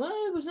 tal. Eu,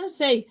 pois non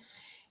sei.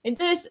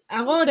 Entonces,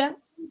 agora,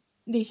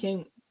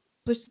 dixen,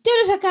 pois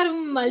quero sacar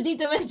un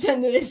maldito merchan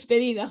de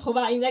despedida,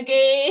 jova, ainda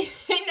que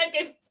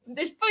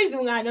despois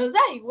dun ano, dá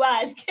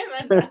igual, que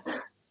máis dá?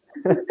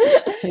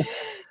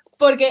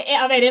 Porque,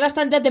 a ver, é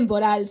bastante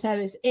atemporal,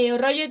 sabes? E o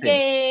rollo é que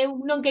eu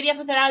non quería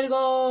facer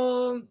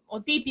algo o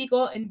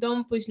típico,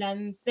 entón, pois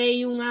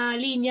lancei unha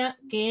liña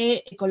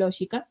que é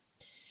ecolóxica.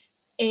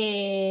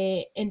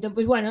 Entón,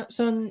 pois, bueno,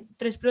 son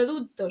 3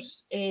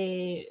 produtos,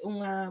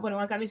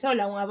 unha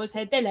camisola, unha bolsa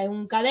de tela e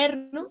un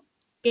caderno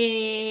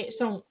que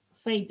son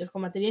feitos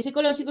con materiais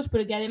ecolóxicos,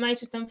 pero que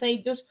ademais están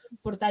feitos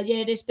por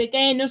talleres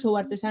pequenos ou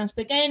artesáns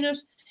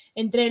pequenos.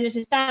 Entre eles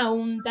está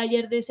un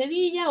taller de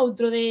Sevilla,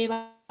 outro de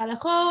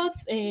Badajoz,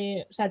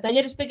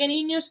 talleres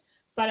pequeniños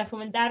para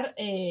fomentar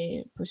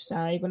pois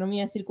a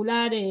economía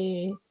circular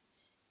e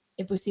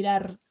pois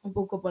tirar un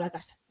pouco pola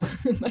casa,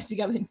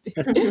 basicamente.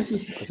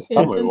 Pues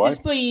está moi guai.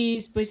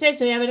 Entonces, pois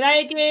eso, e a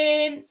verdade é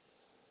que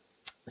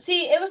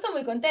sí, eu estou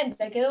moi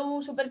contenta,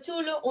 quedou super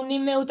chulo,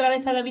 unime outra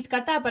vez a David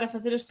Catá para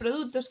facer os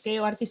produtos, que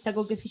é o artista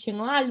co que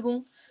fixen o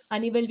álbum a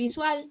nivel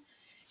visual.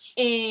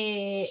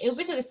 Eu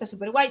penso que está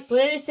super guai.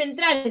 Podedes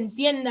entrar en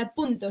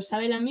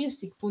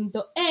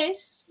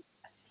tienda.sabelamusic.es,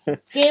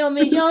 que o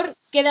mellor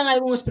quedan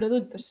algúns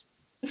produtos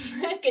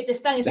que te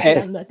están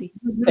esperando a ti.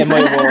 É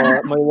moi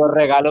bo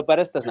regalo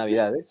para estas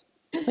navidades.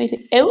 Pois,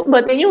 eu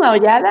botei unha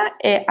ollada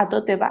e a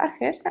tote bag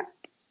esa.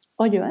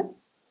 Ollo,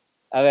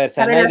 A ver,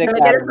 se a Sabela, nai de me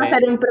queres Carme...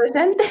 facer un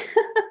presente?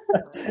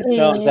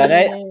 No, se a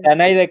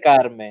nai de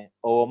Carme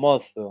ou o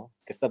mozo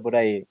que está por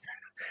aí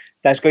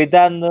está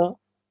escoitando,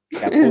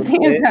 que apunte Sí,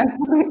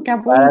 exacto, que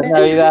para as apunte.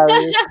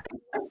 navidades.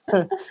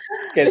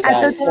 Que A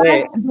tal? tote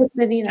bag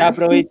despedida. Xa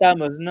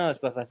aproveitamos nós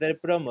para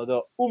facer promo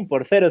do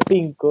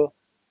 1x05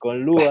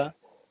 con Lúa,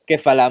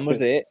 que falamos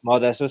de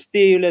moda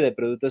sostible, de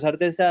produtos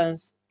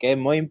artesáns, que é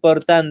moi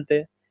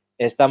importante,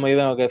 está moi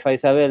ben o que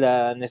fai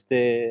Sabela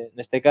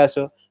neste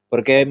caso,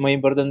 porque é moi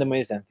importante, moi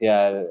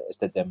esencial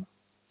este tema.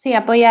 Sí,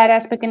 apoiar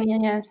as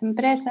pequeniñas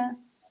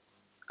empresas,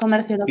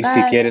 comercio Y si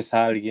local, quieres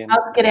a alguien,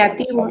 aos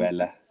creativos.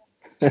 Sabela.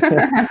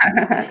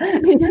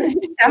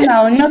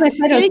 Chama o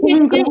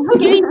 905.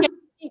 Que dixe?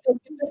 Que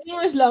perdí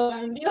un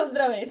eslogan, di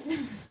outra vez.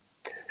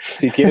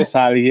 Si quieres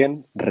a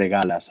alguien,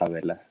 regala a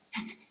Sabela.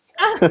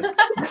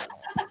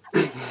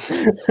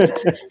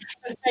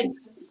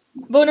 Perfecto.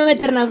 Vou non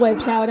meter na web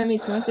xa ahora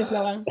mismo ese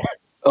eslogan.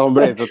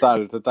 Hombre,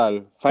 total.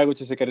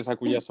 Faigoche se queres a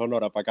cuña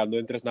sonora para cando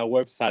entres na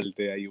web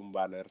salte aí un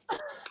banner.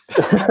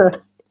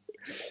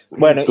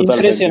 Bueno,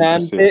 Totalmente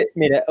impresionante.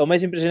 Mira, o máis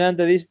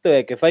impresionante disto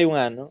é que fai un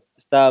ano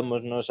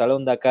estábamos no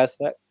salón da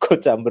casa co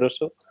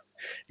Chambroso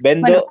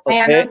vendo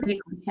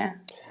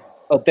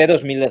o T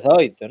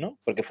 2018, non?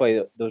 Porque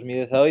foi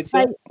 2018,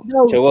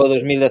 chegou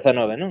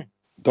 2019, non?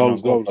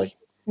 Dous. 2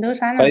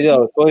 anos. Fai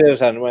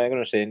 2 anos, bueno, que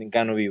non sei, nin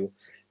cano vivo.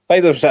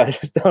 Fai 2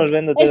 anos, estamos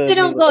vendo o T 2018. Este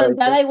non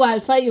conta, da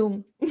igual, fai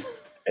un.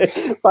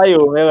 Fai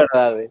un, é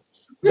verdade.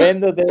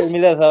 Vendo o T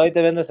 2018,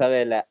 vendo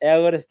Sabela. E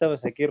agora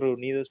estamos aquí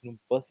reunidos nun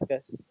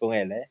podcast con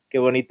ela, Que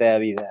bonita é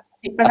a vida.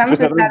 Sí,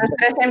 pasamos a estar os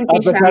tres en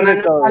pijama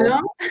no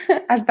salón,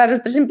 a estar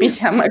os tres en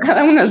pijama,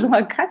 cada un na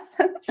súa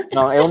casa.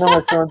 Non, eu non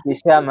estou en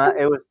pijama,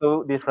 eu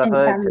estou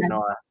disfrazado de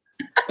Chenoa.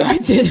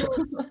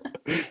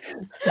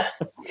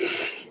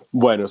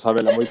 Bueno,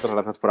 Sabela, moitas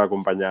grazas por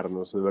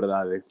acompañarnos, de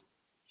verdade.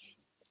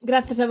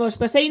 Gracias a vos,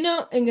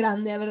 paseino en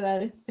grande, a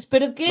verdade.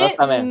 Espero que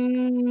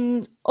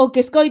o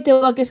que escoite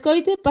ou a que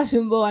escoite pase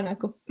un bo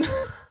anaco.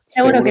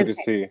 Seguro que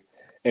sí.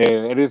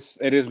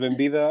 Eres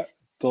benvida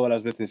todas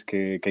as veces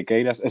que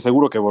queiras e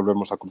seguro que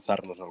volvemos a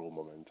cruzarnos en algún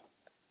momento.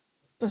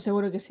 Pois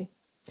seguro que sí.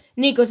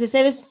 Nico, se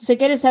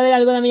queres saber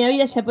algo da miña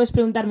vida xa podes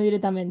preguntarme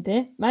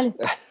directamente, vale?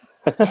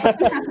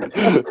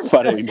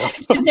 Farei, non?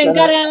 Se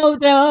encargan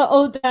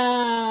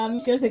outra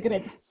misión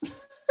secreta.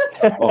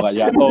 O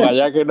gallá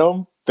que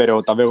non,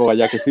 pero tamén o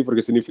gallá que sí,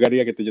 porque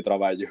significaría que teño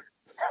traballo.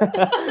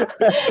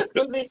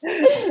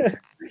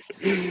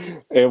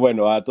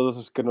 Bueno, a todos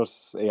os que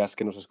nos as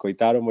que nos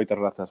escoitaron, moitas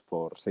grazas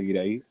por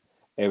seguir aí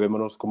e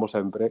vémonos, como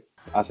sempre,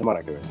 a semana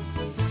que ven.